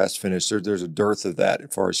versus grass finished, there's a dearth of that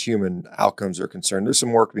as far as human outcomes are concerned. There's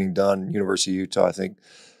some work being done, University of Utah, I think.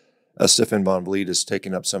 Stefan von Vliet is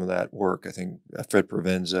taking up some of that work. I think Fred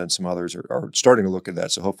Provenza and some others are starting to look at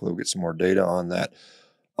that. So hopefully we'll get some more data on that.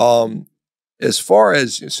 As far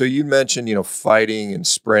as, so you mentioned, fighting and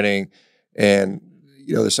sprinting, and,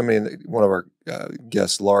 there's somebody, one of our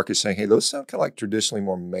guests, Lark, is saying, hey, those sound kind of like traditionally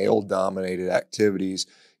more male-dominated activities,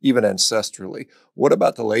 even ancestrally. What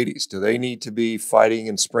about the ladies? Do they need to be fighting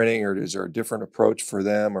and sprinting, or is there a different approach for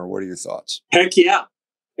them, or what are your thoughts? Heck yeah.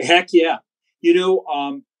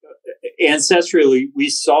 Ancestrally, we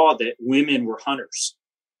saw that women were hunters.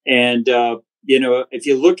 And, if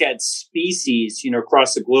you look at species,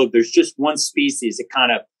 across the globe, there's just one species that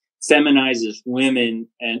kind of feminizes women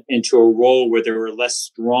and into a role where they were less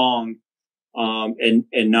strong, and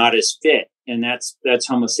not as fit. And that's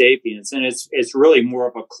Homo sapiens. And it's really more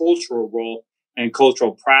of a cultural role and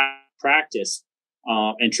cultural practice,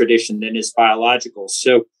 and tradition than is biological.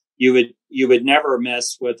 So you would never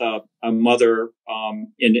mess with a mother,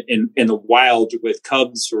 in the wild with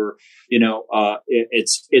cubs or,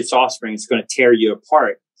 its offspring. It's going to tear you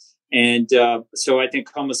apart. And so I think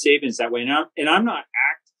Homo sapiens that way. And I'm not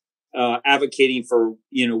advocating for,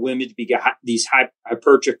 women to be these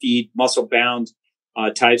hypertrophied, muscle bound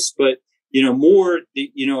types, but more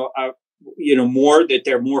more that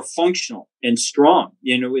they're more functional and strong.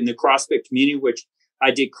 In the CrossFit community, which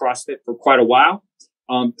I did CrossFit for quite a while,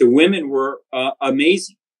 the women were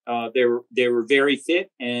amazing. They were very fit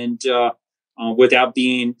and without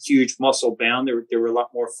being huge muscle bound, they were a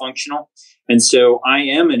lot more functional. And so I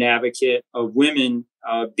am an advocate of women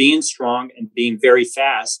being strong and being very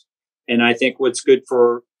fast. And I think what's good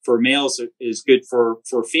for males is good for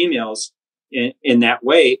females in that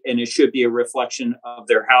way. And it should be a reflection of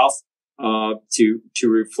their health, to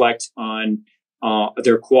reflect on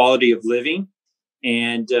their quality of living.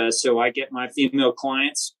 And so I get my female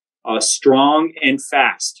clients strong and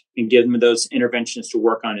fast and give them those interventions to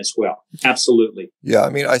work on as well. Absolutely. Yeah. I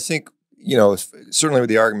mean, I think, certainly with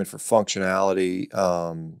the argument for functionality,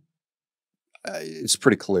 it's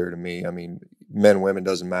pretty clear to me. I mean, men, women,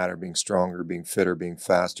 doesn't matter. Being stronger, being fitter, being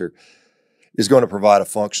faster is going to provide a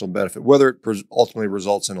functional benefit. Whether it ultimately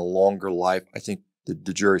results in a longer life, I think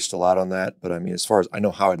the jury's still out on that. But I mean, as far as I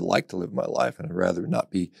know how I'd like to live my life, and I'd rather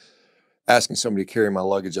not be asking somebody to carry my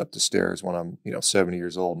luggage up the stairs when I'm, 70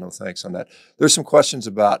 years old. No thanks on that. There's some questions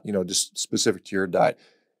about, just specific to your diet.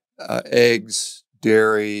 Eggs,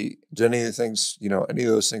 dairy, do any of the things, any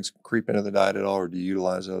of those things creep into the diet at all, or do you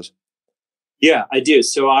utilize those? Yeah, I do.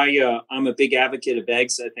 So I'm a big advocate of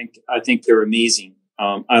eggs. I think they're amazing.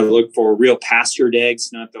 I look for real pastured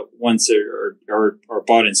eggs, not the ones that are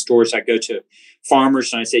bought in stores. I go to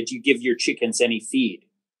farmers and I say, do you give your chickens any feed?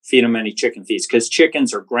 Feed them any chicken feeds, because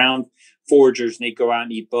chickens are ground foragers and they go out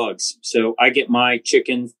and eat bugs. So I get my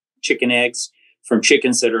chicken eggs from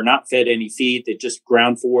chickens that are not fed any feed, that just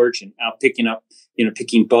ground forage and out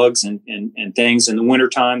picking bugs and things. In the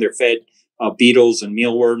wintertime, they're fed beetles and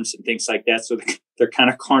mealworms and things like that. So they're kind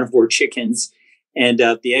of carnivore chickens, and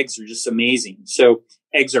the eggs are just amazing. So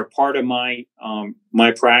eggs are part of my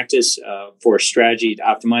practice for a strategy to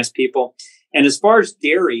optimize people. And as far as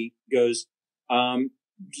dairy goes,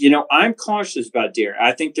 I'm cautious about dairy.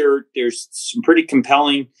 I think there's some pretty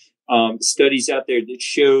compelling studies out there that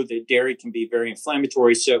show that dairy can be very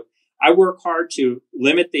inflammatory. So I work hard to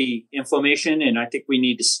limit the inflammation, and I think we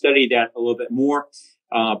need to study that a little bit more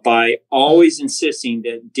by always insisting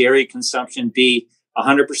that dairy consumption be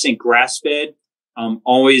 100% grass-fed,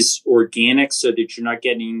 always organic, so that you're not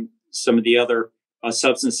getting some of the other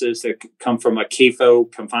substances that come from a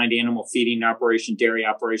CAFO, confined animal feeding operation, dairy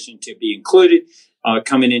operation, to be included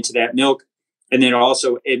coming into that milk. And then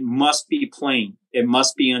also, it must be plain. It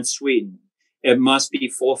must be unsweetened. It must be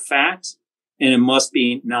full fat, and it must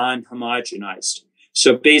be non-homogenized.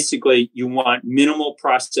 So basically, you want minimal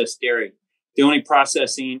processed dairy. The only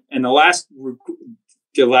processing, and the last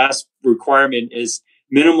requirement is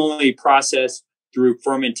minimally processed through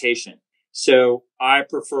fermentation. So I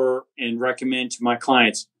prefer and recommend to my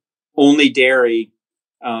clients only dairy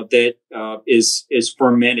that is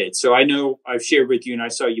fermented. So I know I've shared with you, and I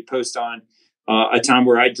saw you post on a time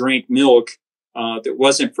where I drank milk that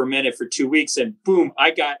wasn't fermented for 2 weeks, and boom,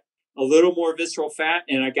 I got a little more visceral fat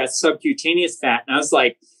and I got subcutaneous fat. And I was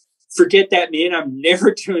like, forget that, man. I'm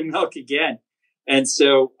never doing milk again. And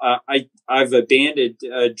so I've abandoned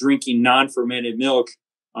drinking non-fermented milk.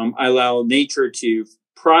 I allow nature to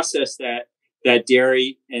process that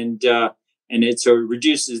dairy, and it so it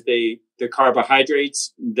reduces the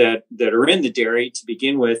carbohydrates that are in the dairy to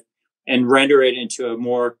begin with, and render it into a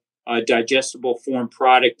more digestible form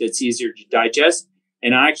product that's easier to digest.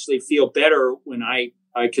 And I actually feel better when I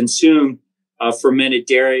consume fermented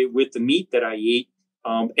dairy with the meat that I eat,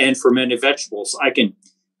 and fermented vegetables.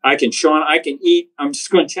 Shawn, I can eat. I'm just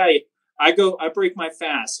going to tell you, I break my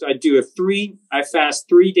fast. I fast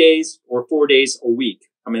 3 days or 4 days a week.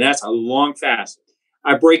 I mean, that's a long fast.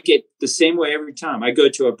 I break it the same way every time. I go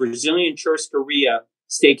to a Brazilian churrascaria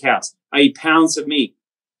steakhouse. I eat pounds of meat.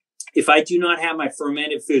 If I do not have my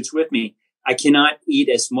fermented foods with me, I cannot eat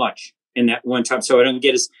as much in that one time. So I don't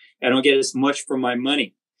get as much for my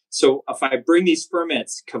money. So if I bring these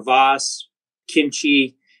ferments, kvass,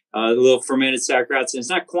 kimchi, little fermented sauerkrauts, and it's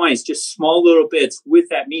not quantities, just small little bits with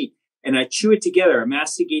that meat, and I chew it together, I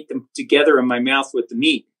masticate them together in my mouth with the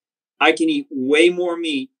meat, I can eat way more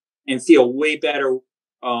meat and feel way better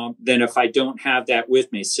than if I don't have that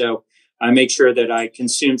with me. So I make sure that I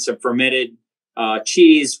consume some fermented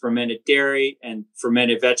cheese, fermented dairy, and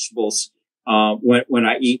fermented vegetables when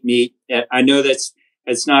I eat meat. I know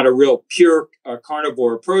it's not a real pure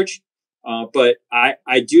carnivore approach, but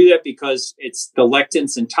I do that because it's the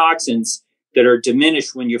lectins and toxins that are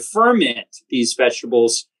diminished when you ferment these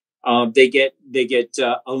vegetables they get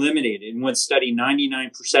eliminated. In one study,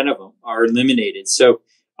 99% of them are eliminated. So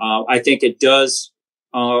I think it does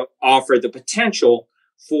offer the potential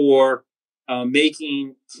for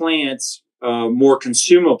making plants more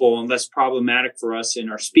consumable and less problematic for us in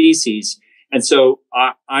our species. And so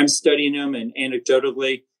I'm studying them, and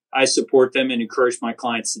anecdotally, I support them and encourage my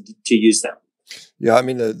clients to use them. Yeah, I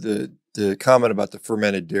mean, the comment about the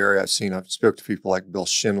fermented dairy, I've spoke to people like Bill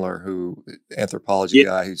Schindler, who anthropology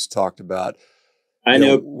guy, who's talked about. I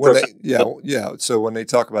know. So when they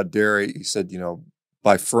talk about dairy, he said,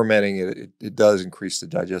 by fermenting it does increase the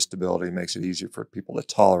digestibility, makes it easier for people to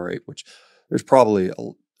tolerate, which there's probably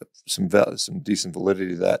some decent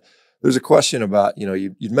validity to that. There's a question about,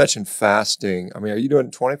 you'd mentioned fasting. I mean, are you doing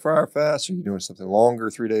 24-hour fast? Or are you doing something longer,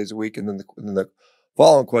 3 days a week? And then the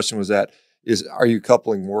following question was are you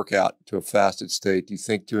coupling workout to a fasted state? Do you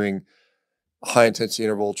think doing high intensity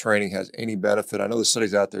interval training has any benefit? I know the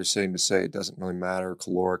studies out there saying it doesn't really matter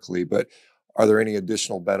calorically, but are there any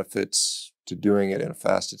additional benefits to doing it in a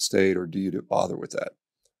fasted state, or do you bother with that?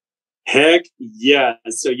 Heck yeah.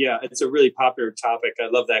 So yeah, it's a really popular topic. I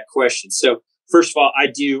love that question. So first of all, I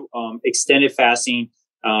do extended fasting,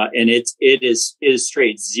 and it is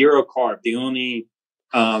straight zero carb. The only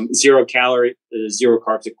 0 calorie, 0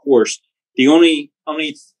 carbs, of course. The only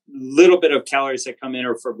little bit of calories that come in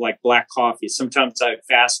are for like black coffee. Sometimes I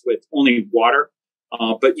fast with only water,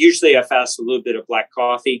 but usually I fast a little bit of black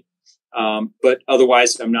coffee. But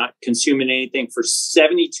otherwise, I'm not consuming anything for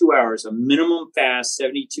 72 hours, a minimum fast,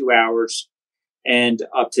 72 hours, and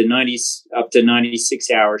up to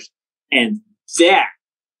 96 hours. And that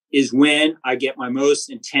is when I get my most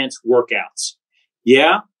intense workouts.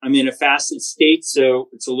 Yeah, I'm in a fasted state, so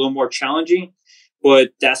it's a little more challenging,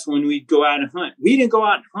 but that's when we go out and hunt. We didn't go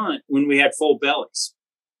out and hunt when we had full bellies.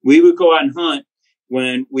 We would go out and hunt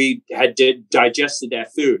when we had digested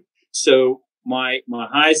that food. So my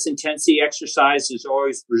highest intensity exercise is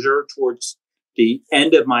always reserved towards the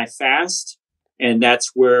end of my fast, and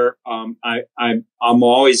that's where I'm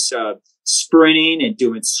always sprinting and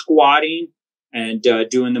doing squatting and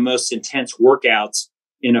doing the most intense workouts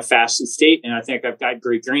in a fasted state. And I think I've got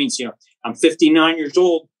great greens. I'm 59 years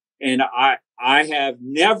old, and I have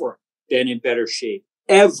never been in better shape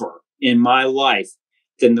ever in my life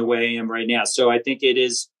than the way I am right now. So I think it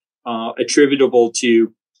is attributable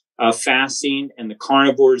to fasting and the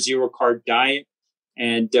carnivore 0 carb diet,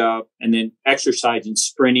 and then exercise and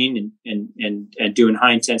sprinting and doing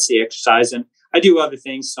high intensity exercise. And I do other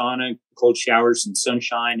things, sauna, cold showers, and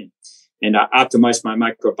sunshine, and I optimize my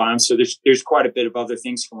microbiome. So there's quite a bit of other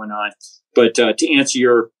things going on. But to answer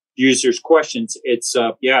your users' questions, it's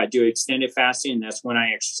I do extended fasting, and that's when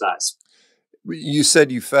I exercise. You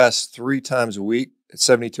said you fast 3 times a week,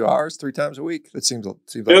 72 hours, 3 times a week. That seems like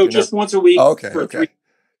no, just once a week. Oh, okay.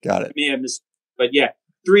 Got it. But yeah,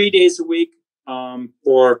 3 days a week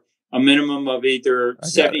for a minimum of either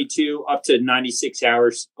 72 up to 96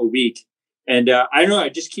 hours a week. And I don't know, I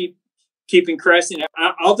just keep increasing.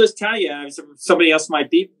 I'll just tell you, somebody else might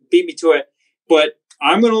beat me to it, but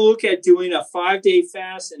I'm going to look at doing a 5-day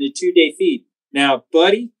fast and a 2-day feed. Now,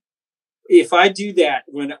 buddy, if I do that,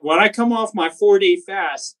 when I come off my 4-day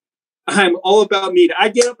fast, I'm all about meat. I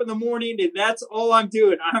get up in the morning and that's all I'm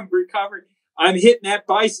doing. I'm recovering. I'm hitting that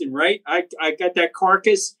bison, right? I got that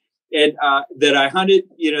carcass and that I hunted,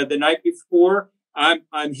 the night before.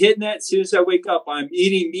 I'm hitting that as soon as I wake up. I'm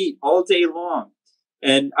eating meat all day long,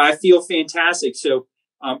 and I feel fantastic. So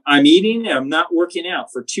I'm eating and I'm not working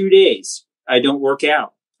out for 2 days. I don't work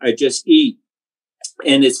out. I just eat,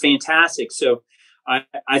 and it's fantastic. So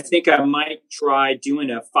I think I might try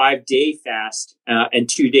doing a 5-day fast and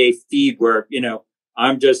 2-day feed where,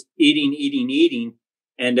 I'm just eating,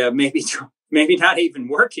 and maybe not even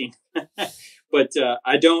working. But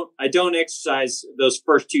I don't exercise those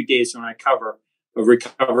first 2 days when I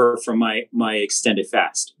recover from my extended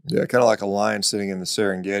fast. Yeah, kind of like a lion sitting in the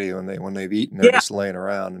Serengeti when they've eaten, they're just laying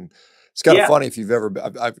around. And it's kind of funny if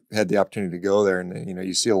I've had the opportunity to go there, and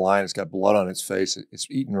you see a lion, it's got blood on its face, it's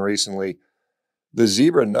eaten recently. The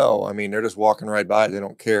zebra, no. I mean, they're just walking right by it. They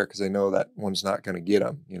don't care because they know that one's not going to get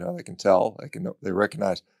them. They can tell. They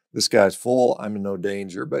recognize this guy's full. I'm in no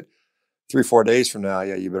danger. But 3-4 days from now,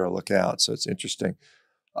 you better look out. So it's interesting.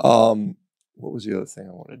 What was the other thing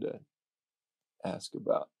I wanted to ask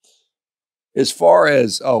about? As far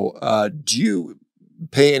as, do you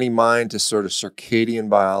pay any mind to sort of circadian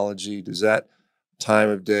biology? Does that time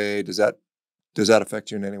of day, does that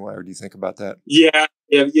affect you in any way, or do you think about that? Yeah,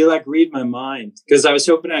 you read my mind, because I was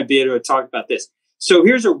hoping I'd be able to talk about this. So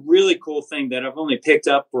here's a really cool thing that I've only picked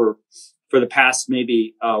up for the past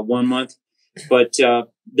maybe 1 month. But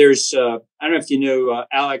there's I don't know if you know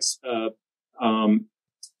Alex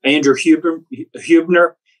Andrew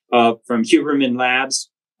Hubner from Huberman Labs.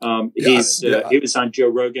 He was on Joe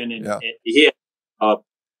Rogan, and he had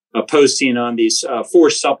a posting on these 4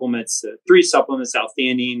 supplements, 3 supplements: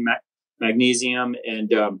 L-theanine, magnesium, and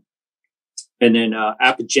then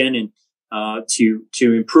apigenin to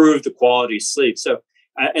improve the quality of sleep. So,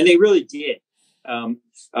 and they really did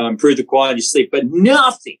improve the quality of sleep, but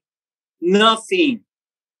nothing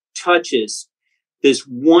touches this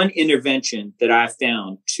one intervention that I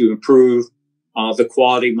found to improve the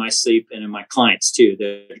quality of my sleep, and in my clients too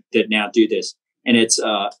that now do this. And it's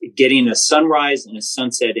getting a sunrise and a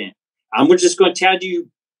sunset in. I'm just going to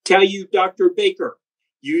tell you, Dr. Baker,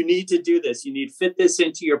 you need to do this. You need to fit this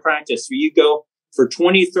into your practice. So you go for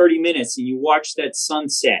 20, 30 minutes and you watch that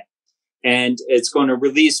sunset, and it's going to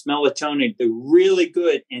release melatonin, the really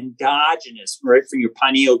good endogenous, right, from your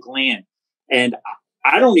pineal gland. And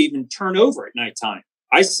I don't even turn over at nighttime.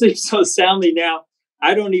 I sleep so soundly now,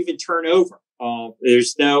 I don't even turn over. I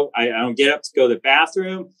don't get up to go to the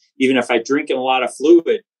bathroom. Even if I drink a lot of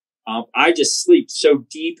fluid, I just sleep so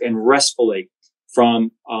deep and restfully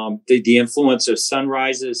from the influence of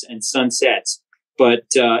sunrises and sunsets. But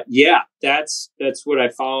that's what I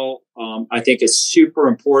follow. I think is super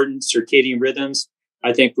important. Circadian rhythms.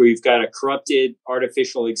 I think we've got a corrupted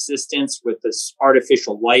artificial existence with this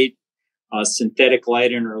artificial light, synthetic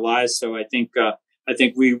light in our lives. So I think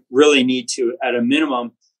we really need to, at a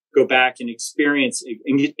minimum, go back and experience,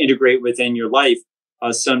 integrate within your life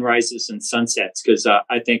sunrises and sunsets, because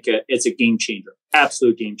I think it's a game changer,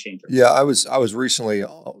 absolute game changer. Yeah, I was recently,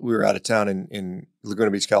 we were out of town in Laguna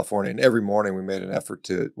Beach, California, and every morning we made an effort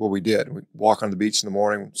to, we did. We walk on the beach in the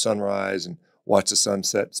morning, sunrise, and watch the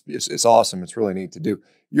sunset. It's awesome. It's really neat to do.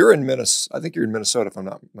 You're in Minnesota. I think you're in Minnesota, if I'm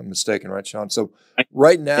not mistaken, right, Shawn? So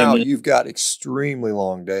right now you've got extremely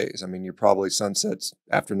long days. I mean, you're probably sunsets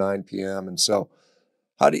after 9 p.m. And so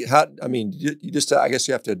I mean, you just, I guess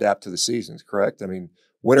you have to adapt to the seasons, correct? I mean,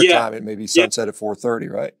 wintertime, it may be sunset at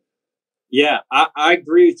 4:30, right? Yeah, I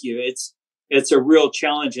agree with you. It's a real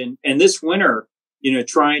challenge. And this winter, I'm going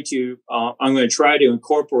to try to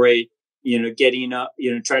incorporate, getting up,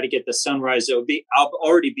 try to get the sunrise. I'll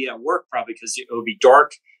already be at work probably because it will be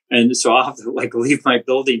dark. And so I'll have to leave my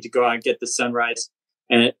building to go out and get the sunrise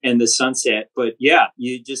and the sunset. But yeah,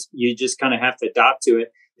 you just kind of have to adapt to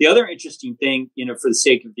it. The other interesting thing, for the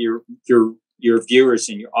sake of your viewers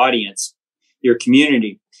and your audience, your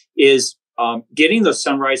community, is getting those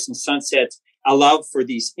sunrise and sunsets allow for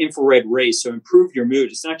these infrared rays. So improve your mood.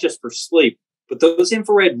 It's not just for sleep, but those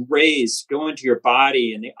infrared rays go into your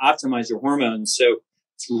body and they optimize your hormones. So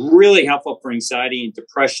it's really helpful for anxiety and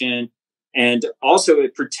depression. And also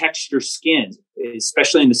it protects your skin,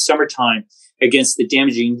 especially in the summertime, against the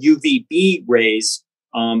damaging UVB rays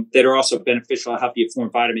that are also beneficial to help you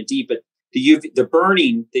form vitamin D. But the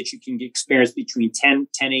burning that you can experience between 10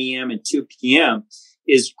 a.m. and 2 p.m.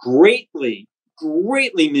 is greatly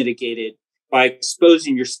mitigated by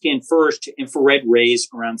exposing your skin first to infrared rays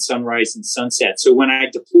around sunrise and sunset. So when I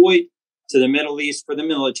deployed to the Middle East for the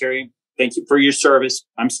military, thank you for your service.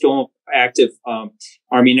 I'm still active,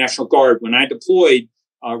 Army National Guard. When I deployed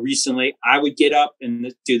recently, I would get up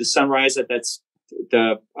and do the sunrise. That's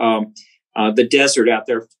the desert out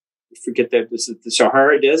there. Forget that. Is it the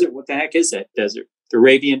Sahara Desert? What the heck is that desert? The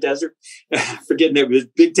Arabian Desert? Forgetting there was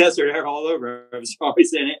big desert all over. I was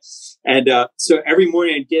always in it. And so every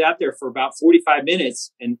morning I'd get out there for about 45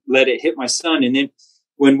 minutes and let it hit my sun. And then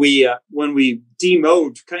when we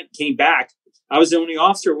demowed, came back, I was the only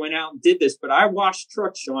officer who went out and did this, but I washed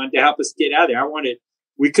trucks, Shawn, to help us get out of there.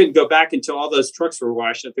 We couldn't go back until all those trucks were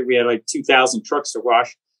washed. I think we had 2,000 trucks to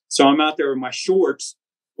wash. So I'm out there with my shorts,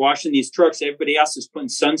 washing these trucks. Everybody else is putting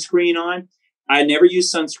sunscreen on. I never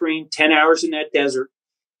used sunscreen, 10 hours in that desert,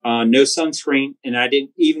 no sunscreen. And I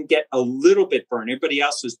didn't even get a little bit burned. Everybody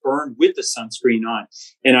else was burned with the sunscreen on.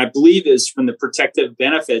 And I believe it's from the protective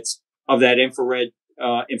benefits of that infrared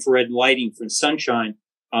lighting from sunshine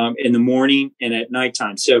in the morning and at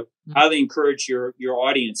nighttime. So I highly encourage your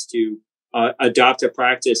audience to adopt a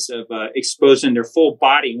practice of exposing their full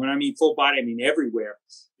body. When I mean full body, I mean everywhere.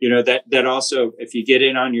 That also, if you get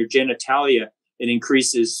in on your genitalia, it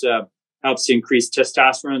helps increase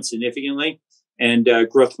testosterone significantly and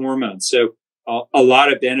growth hormones. So a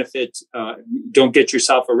lot of benefit. Don't get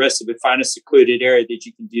yourself arrested, but find a secluded area that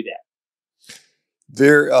you can do that.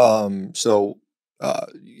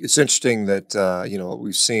 It's interesting that,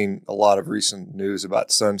 we've seen a lot of recent news about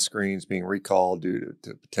sunscreens being recalled due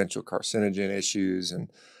to potential carcinogen issues.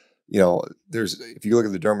 And, there's, if you look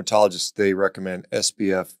at the dermatologists, they recommend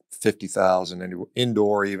SPF 50,000 and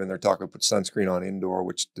indoor. Even they're talking about put sunscreen on indoor,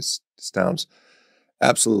 which just sounds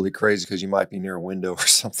absolutely crazy because you might be near a window or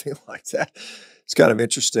something like that. It's kind of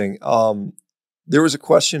interesting. There was a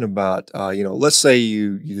question about, let's say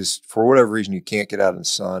you just, for whatever reason, you can't get out in the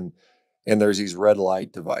sun, and there's these red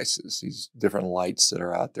light devices, these different lights that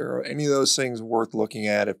are out there. Are any of those things worth looking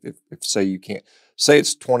at if say you can't, say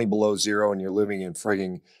it's 20 below zero and you're living in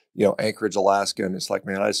frigging, Anchorage, Alaska, and it's like,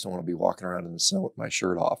 man, I just don't want to be walking around in the sun with my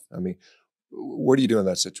shirt off. I mean, what do you do in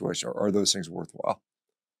that situation? Or are those things worthwhile?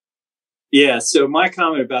 Yeah. So my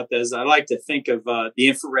comment about that is I like to think of the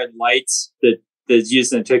infrared lights that's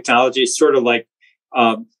used in the technology, sort of like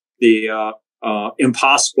the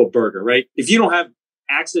Impossible Burger, right? If you don't have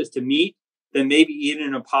access to meat, then maybe eat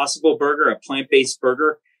an Impossible Burger, a plant-based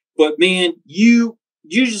burger. But man, you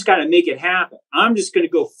just got to make it happen. I'm just going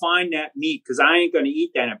to go find that meat because I ain't going to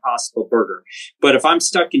eat that Impossible Burger. But if I'm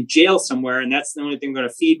stuck in jail somewhere and that's the only thing going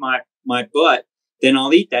to feed my butt, then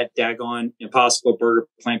I'll eat that daggone Impossible Burger,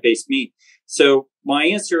 plant-based meat. So my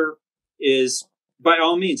answer is, by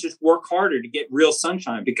all means, just work harder to get real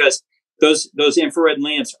sunshine, because those infrared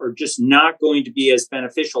lamps are just not going to be as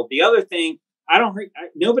beneficial. The other thing,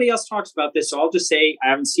 nobody else talks about this, so I'll just say I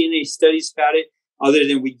haven't seen any studies about it, other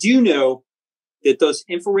than we do know that those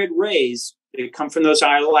infrared rays that come from those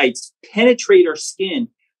eye lights penetrate our skin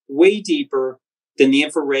way deeper than the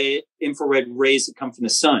infrared rays that come from the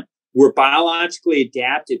sun. We're biologically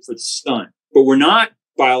adapted for the sun, but we're not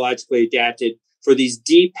biologically adapted for these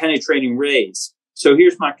deep penetrating rays. So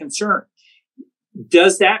here's my concern.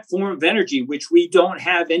 Does that form of energy, which we don't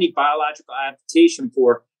have any biological adaptation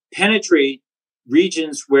for, penetrate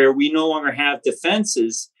regions where we no longer have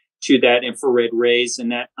defenses to that infrared rays,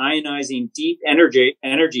 and that ionizing deep energy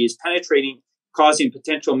is penetrating, causing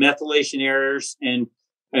potential methylation errors and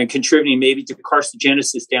contributing maybe to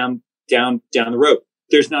carcinogenesis down the road?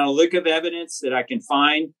 There's not a lick of evidence that I can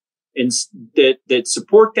find that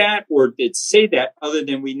support that or that say that, other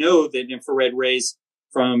than we know that infrared rays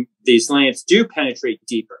from these lamps do penetrate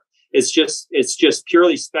deeper. It's just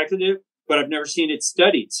purely speculative, but I've never seen it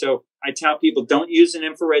studied. So I tell people, don't use an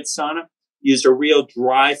infrared sauna. Use a real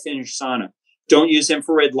dry finish sauna. Don't use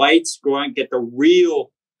infrared lights. Go out and get the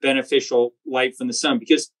real beneficial light from the sun,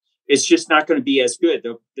 because it's just not going to be as good.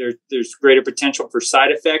 There's greater potential for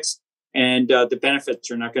side effects, and the benefits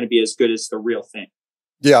are not going to be as good as the real thing.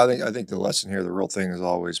 Yeah, I think the lesson here, the real thing, is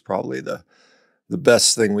always probably the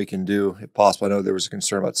best thing we can do if possible. I know there was a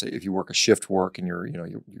concern about, say, if you work a shift work and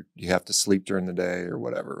you have to sleep during the day or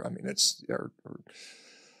whatever. I mean, it's or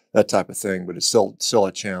that type of thing, but it's still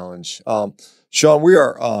a challenge. Shawn, we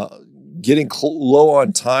are getting low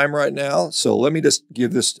on time right now, so let me just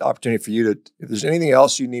give this opportunity for you to, if there's anything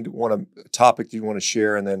else you a topic you want to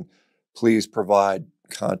share, and then please provide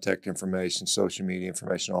contact information, social media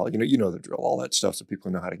information, all you know the drill, all that stuff, so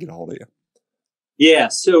people know how to get a hold of you. Yeah.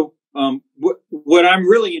 So what I'm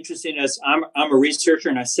really interested in is I'm a researcher,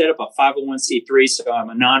 and I set up a 501c3, so I'm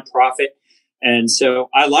a nonprofit, and so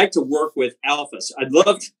I like to work with alphas. I'd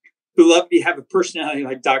love to have a personality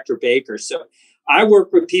like Dr. Baker. So I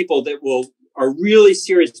work with people that are really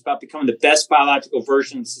serious about becoming the best biological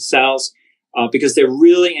versions of cells, because they're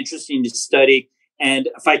really interesting to study. And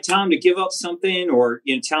if I tell them to give up something, or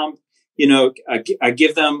tell them, I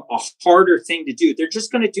give them a harder thing to do, they're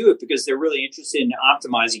just going to do it because they're really interested in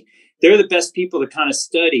optimizing. They're the best people to kind of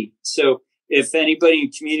study. So if anybody in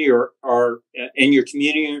community or in your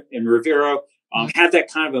community in Rivero have that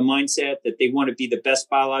kind of a mindset that they want to be the best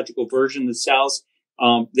biological version of the cells,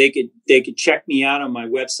 they could check me out on my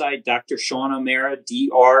website, Dr. Shawn O'Mara,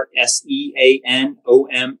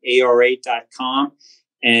 DrSeanomara.com.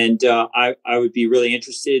 And I would be really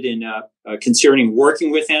interested in considering working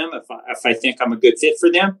with him if I think I'm a good fit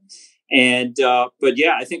for them. And but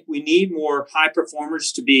yeah, I think we need more high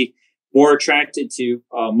performers to be more attracted to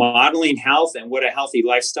modeling health and what a healthy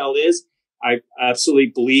lifestyle is. I absolutely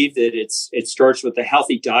believe that it starts with a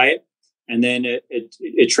healthy diet, and then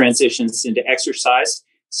it transitions into exercise.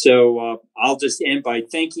 So I'll just end by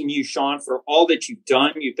thanking you, Shawn, for all that you've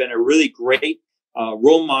done. You've been a really great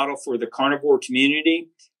role model for the carnivore community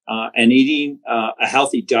and eating a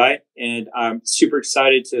healthy diet. And I'm super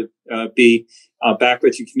excited to be back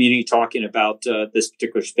with your community talking about this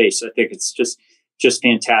particular space. I think it's just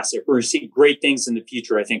fantastic. We're going to see great things in the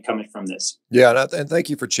future, I think, coming from this. Yeah, and thank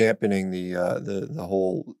you for championing the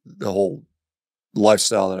whole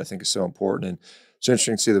lifestyle that I think is so important. And it's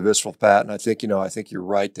interesting to see the visceral fat. And I think you're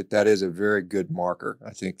right that is a very good marker.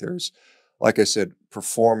 I think there's, like I said,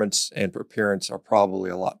 performance and appearance are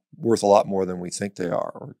probably worth a lot more than we think they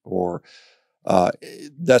are. Or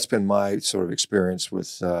That's been my sort of experience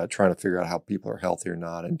with trying to figure out how people are healthy or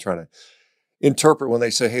not, and trying to interpret when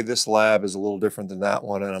they say, "Hey, this lab is a little different than that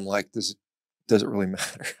one," and I'm like, "Does it really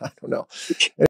matter?" I don't know.